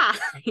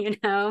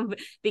 wow,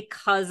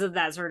 because of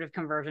that sort of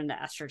conversion to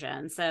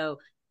estrogen. So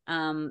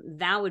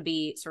that would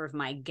be sort of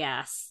my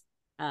guess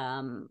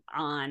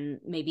on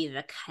maybe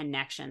the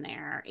connection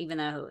there, even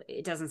though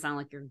it doesn't sound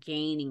like you're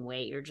gaining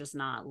weight, you're just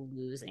not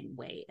losing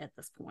weight at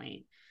this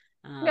point.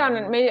 Yeah, and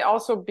it may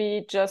also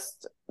be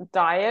just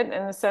diet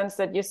in the sense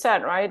that you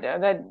said, right?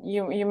 That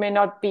you may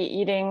not be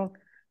eating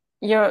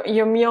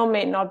your meal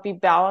may not be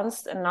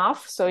balanced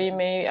enough, so you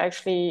may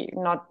actually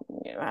not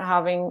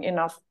having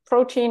enough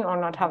protein or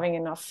not mm-hmm. having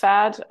enough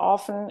fat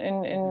often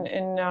Mm-hmm.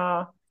 in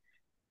Mm-hmm.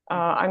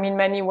 I mean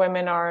many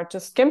women are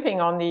just skimping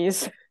on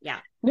these Yeah.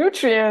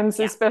 nutrients,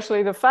 Yeah.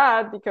 especially the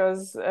fat,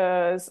 because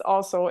it's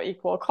also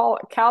equal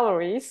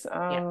calories.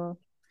 Yeah.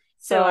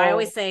 So I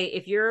always So say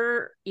if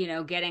you're,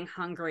 getting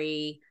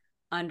hungry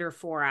under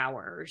 4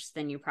 hours,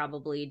 then you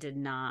probably did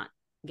not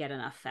get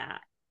enough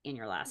fat in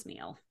your last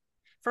meal.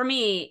 For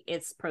me,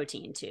 it's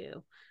protein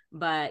too.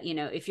 But,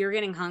 if you're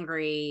getting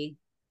hungry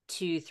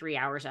 2, 3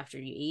 hours after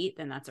you eat,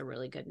 then that's a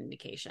really good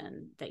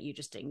indication that you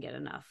just didn't get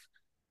enough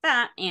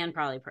fat and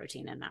probably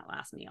protein in that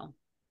last meal.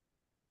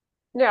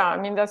 yeah, I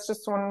mean that's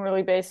just one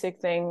really basic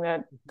thing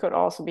that could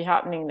also be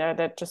happening there,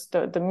 that just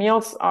the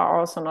meals are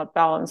also not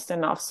balanced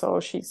enough. So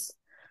she's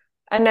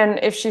and then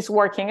if she's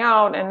working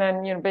out and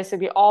then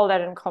basically all that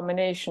in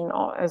combination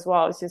as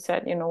well as you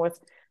said, with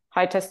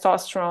high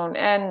testosterone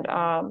and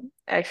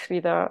actually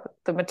the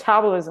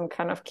metabolism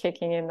kind of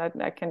kicking in,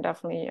 that can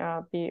definitely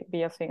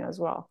be a thing as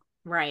well.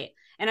 Right.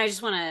 And I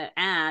just want to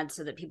add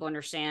so that people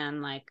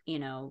understand, like,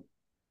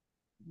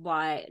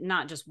 why,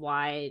 not just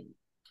why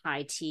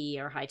high T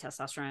or high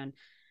testosterone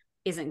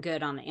isn't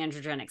good on the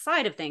androgenic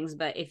side of things,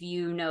 but if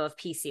you know of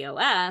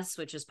PCOS,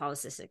 which is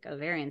polycystic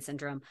ovarian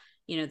syndrome,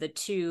 the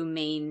two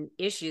main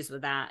issues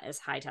with that is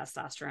high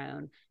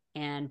testosterone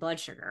and blood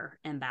sugar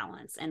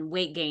imbalance. And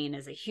weight gain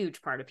is a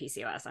huge part of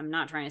PCOS. I'm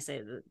not trying to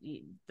say that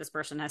this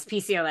person has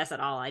PCOS at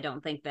all. I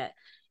don't think that,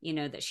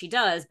 that she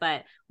does,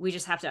 but we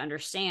just have to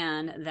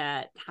understand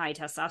that high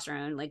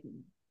testosterone, like,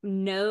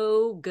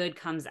 no good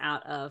comes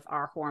out of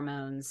our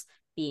hormones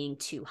being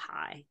too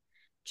high,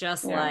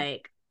 just Yeah.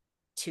 like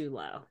too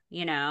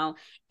low,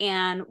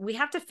 and we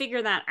have to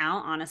figure that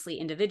out honestly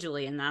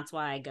individually. And that's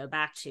why I go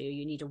back to,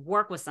 you need to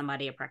work with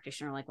somebody, a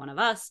practitioner like one of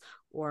us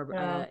or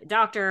Yeah. a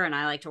doctor. And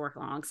I like to work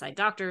alongside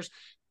doctors,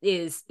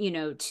 is,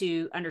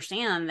 to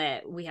understand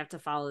that we have to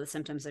follow the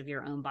symptoms of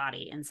your own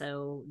body. And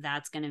so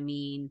that's going to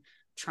mean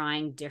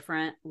trying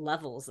different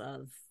levels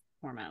of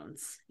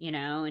hormones, until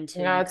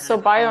Yeah, you it's kind so of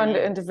hone bio in.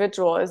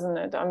 individual, isn't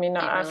it? I mean, It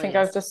I really think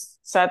I've is.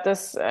 just said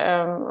this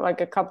like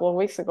a couple of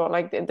weeks ago.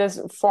 Like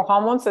there's for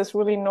hormones, there's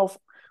really no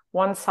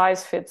one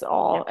size fits Yeah.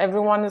 all.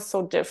 Everyone is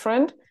so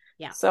different.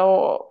 Yeah.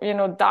 So,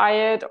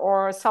 diet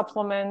or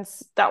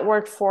supplements that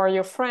work for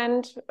your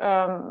friend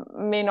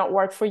may not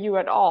work for you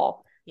at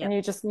all. And Yep.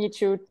 you just need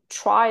to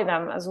try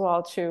them as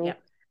well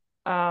Yep.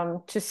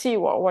 to see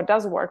what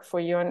does work for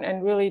you,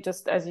 and really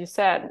just as you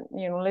said,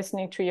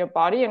 listening to your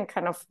body and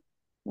kind of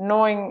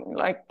knowing,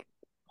 like,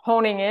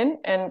 honing in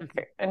Mm-hmm.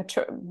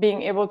 and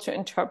being able to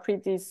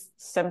interpret these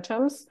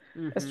symptoms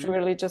is Mm-hmm.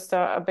 really just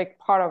a big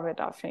part of it,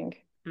 I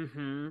think.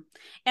 Mm-hmm.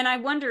 And I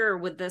wonder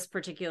with this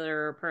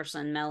particular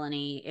person,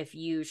 Melanie, if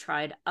you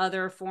tried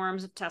other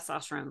forms of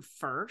testosterone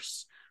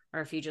first,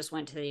 or if you just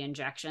went to the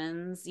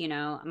injections.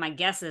 My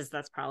guess is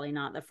that's probably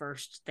not the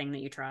first thing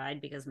that you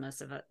tried, because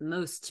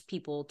most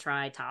people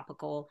try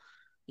topical,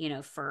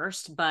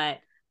 first. But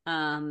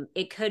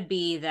it could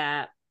be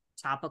that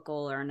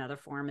topical or another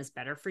form is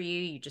better for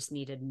you. You just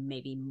needed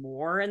maybe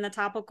more in the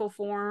topical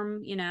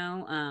form. I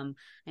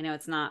know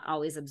it's not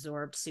always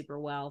absorbed super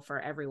well for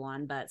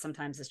everyone, but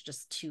sometimes it's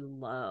just too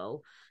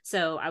low.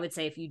 So I would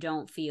say if you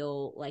don't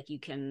feel like you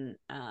can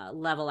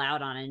level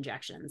out on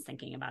injections,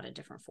 thinking about a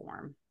different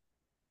form.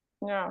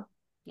 Yeah.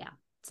 Yeah.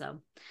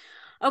 So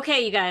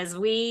okay, you guys,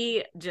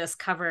 we just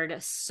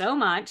covered so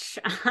much.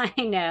 I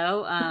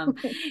know.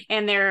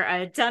 And there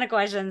are a ton of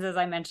questions, as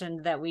I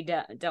mentioned, that we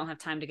don't have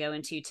time to go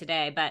into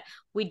today. But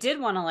we did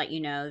want to let you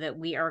know that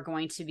we are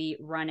going to be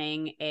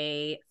running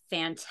a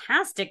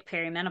fantastic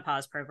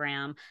perimenopause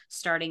program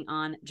starting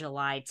on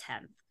July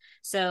 10th.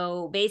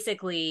 So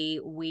basically,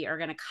 we are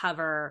going to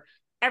cover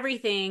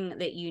everything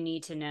that you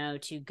need to know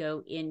to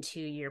go into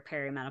your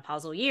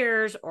perimenopausal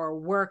years or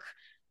work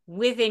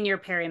within your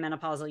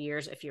perimenopausal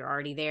years. If you're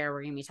already there,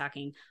 we're going to be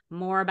talking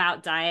more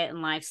about diet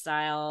and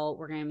lifestyle.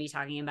 We're going to be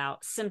talking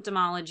about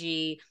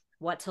symptomology,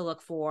 what to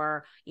look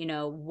for,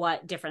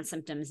 what different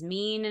symptoms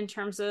mean in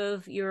terms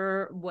of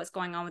what's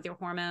going on with your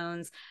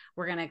hormones.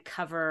 We're going to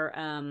cover,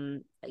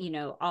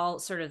 all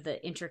sort of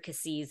the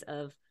intricacies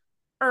of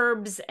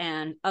herbs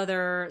and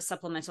other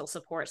supplemental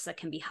supports that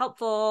can be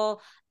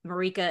helpful.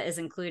 Marieke is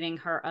including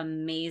her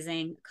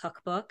amazing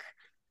cookbook,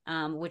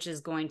 which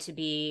is going to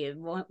be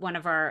one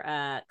of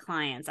our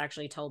clients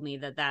actually told me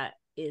that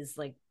is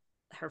like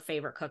her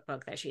favorite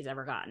cookbook that she's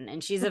ever gotten,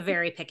 and she's a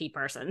very picky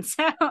person,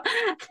 so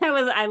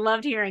I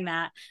loved hearing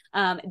that.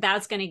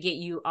 That's going to get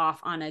you off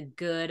on a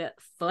good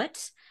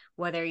foot,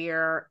 whether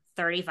you're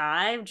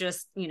 35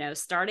 just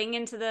starting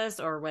into this,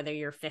 or whether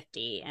you're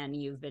 50 and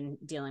you've been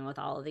dealing with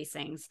all of these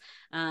things,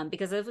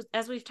 because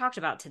as we've talked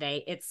about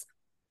today, it's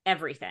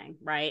everything,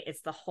 right?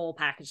 It's the whole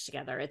package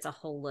together. It's a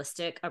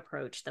holistic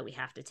approach that we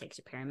have to take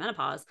to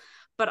perimenopause,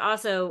 but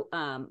also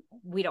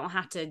we don't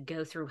have to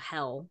go through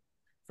hell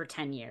for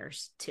 10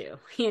 years too,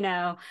 and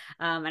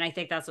I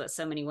think that's what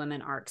so many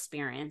women are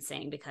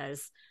experiencing,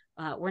 because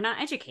we're not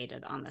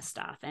educated on this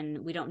stuff, and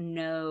we don't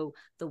know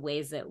the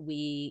ways that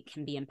we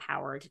can be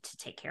empowered to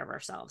take care of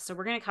ourselves. So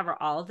we're going to cover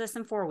all of this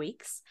in 4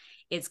 weeks.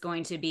 It's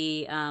going to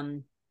be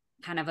kind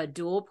of a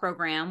dual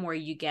program where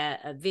you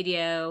get a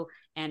video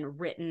and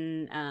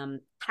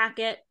written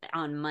packet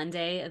on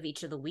Monday of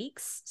each of the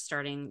weeks,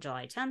 starting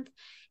July 10th.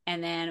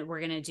 And then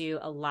we're going to do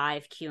a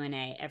live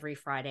Q&A every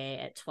Friday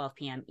at 12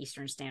 p.m.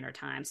 Eastern Standard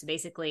Time. So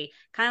basically,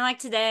 kind of like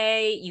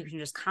today, you can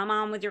just come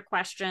on with your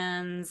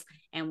questions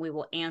and we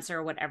will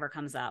answer whatever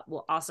comes up.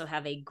 We'll also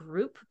have a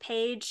group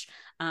page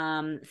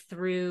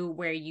through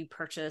where you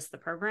purchase the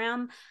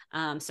program.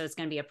 So it's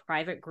going to be a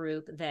private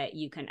group that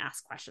you can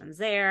ask questions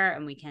there,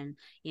 and we can,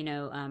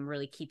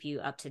 really keep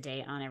you up to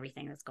date on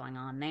everything that's going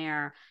on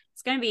there.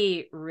 It's going to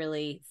be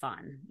really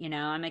fun.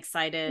 I'm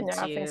excited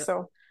Yeah, I think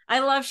so. I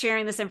love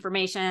sharing this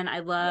information. I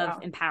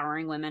love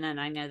empowering women, and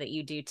I know that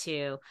you do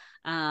too.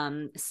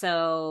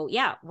 So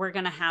yeah, we're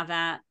going to have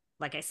that,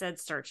 like I said,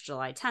 starts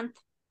July 10th.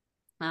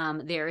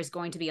 There is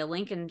going to be a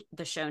link in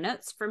the show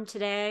notes from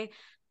today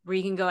where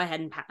you can go ahead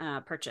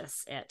and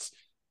purchase it.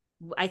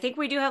 I think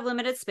we do have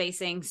limited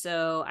spacing,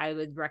 so I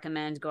would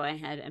recommend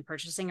going ahead and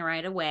purchasing it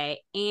right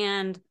away.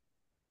 And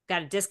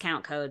got a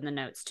discount code in the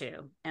notes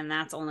too, and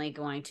that's only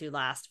going to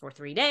last for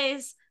 3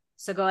 days.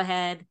 So go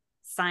ahead,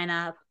 sign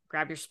up,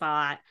 grab your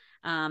spot.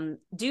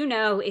 Do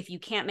know if you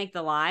can't make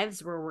the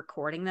lives, we're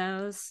recording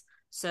those,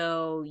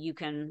 so you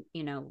can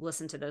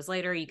listen to those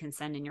later. You can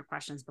send in your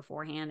questions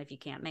beforehand if you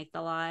can't make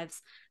the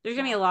lives. There's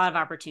gonna be a lot of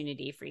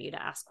opportunity for you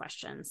to ask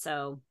questions,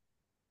 so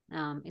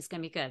it's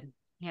gonna be good.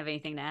 You have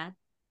anything to add?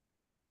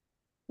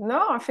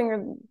 No, I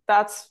think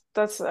that's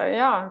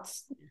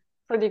it's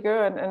pretty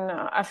good, and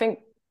I think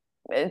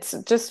it's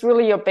just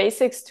really your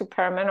basics to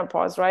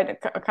perimenopause, right?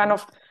 Kind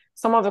of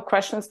some of the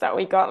questions that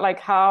we got, like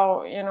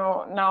how,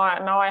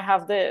 now I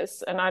have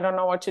this and I don't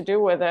know what to do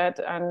with it.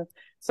 And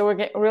so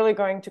we're really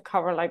going to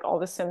cover like all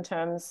the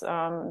symptoms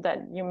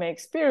that you may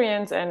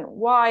experience and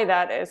why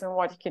that is and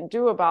what you can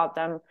do about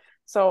them.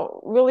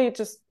 So really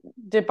just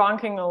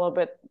debunking a little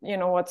bit,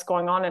 what's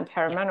going on in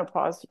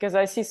perimenopause, because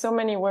I see so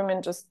many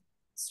women just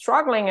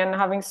struggling and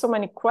having so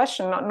many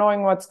questions, not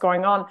knowing what's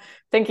going on,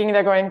 thinking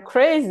they're going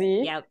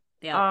crazy. Yep.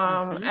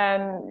 Yeah.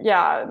 And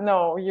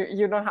no,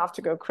 you don't have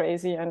to go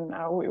crazy. And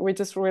we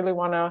just really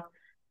want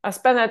to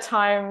spend that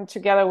time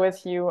together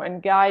with you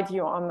and guide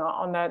you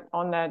on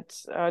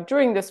that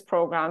during this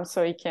program,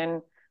 so you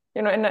can,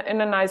 in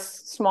a nice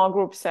small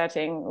group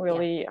setting,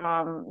 really,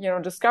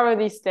 discover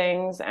these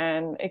things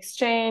and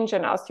exchange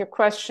and ask your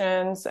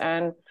questions,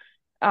 and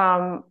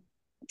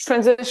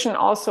transition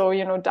also,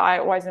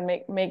 diet wise, and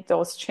make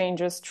those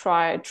changes.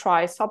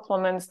 Try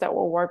supplements that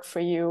will work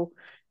for you.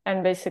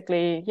 And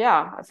basically,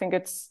 I think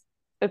it's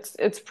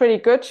pretty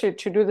good to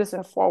do this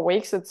in 4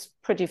 weeks. It's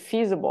pretty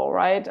feasible,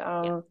 right?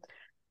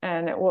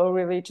 And it will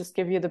really just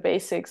give you the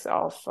basics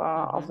of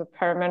the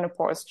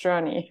perimenopause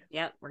journey.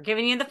 Yep, we're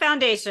giving you the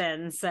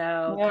foundation,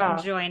 so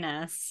come join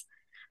us.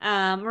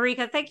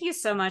 Marieke, thank you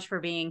so much for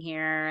being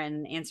here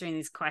and answering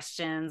these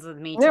questions with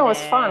me today. It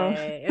was fun.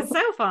 It's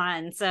so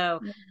fun.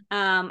 So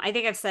I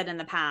think I've said in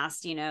the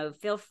past,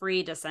 feel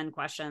free to send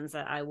questions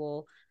that I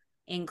will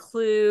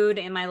include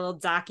in my little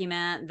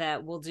document,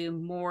 that we'll do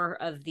more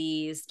of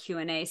these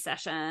Q&A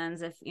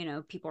sessions if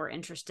people are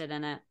interested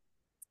in it,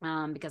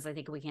 because I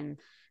think we can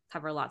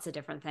cover lots of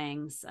different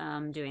things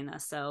doing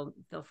this. So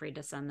feel free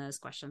to send those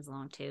questions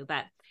along too.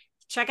 But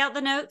check out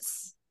the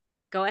notes.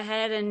 Go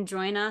ahead and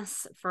join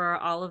us for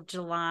all of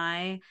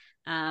July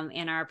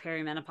in our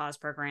perimenopause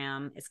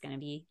program. It's going to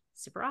be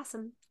super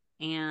awesome.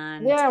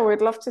 And yeah,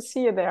 we'd love to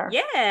see you there.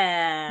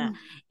 yeah.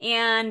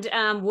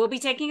 And we'll be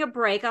taking a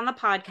break on the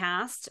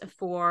podcast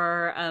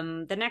for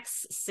the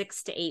next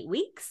 6 to 8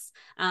 weeks.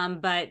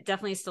 But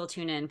definitely still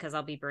tune in because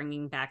I'll be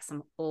bringing back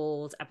some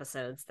old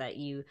episodes that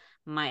you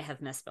might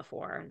have missed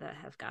before that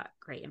have got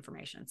great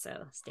information.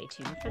 So stay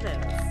tuned for those.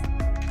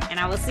 And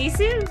I will see you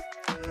soon.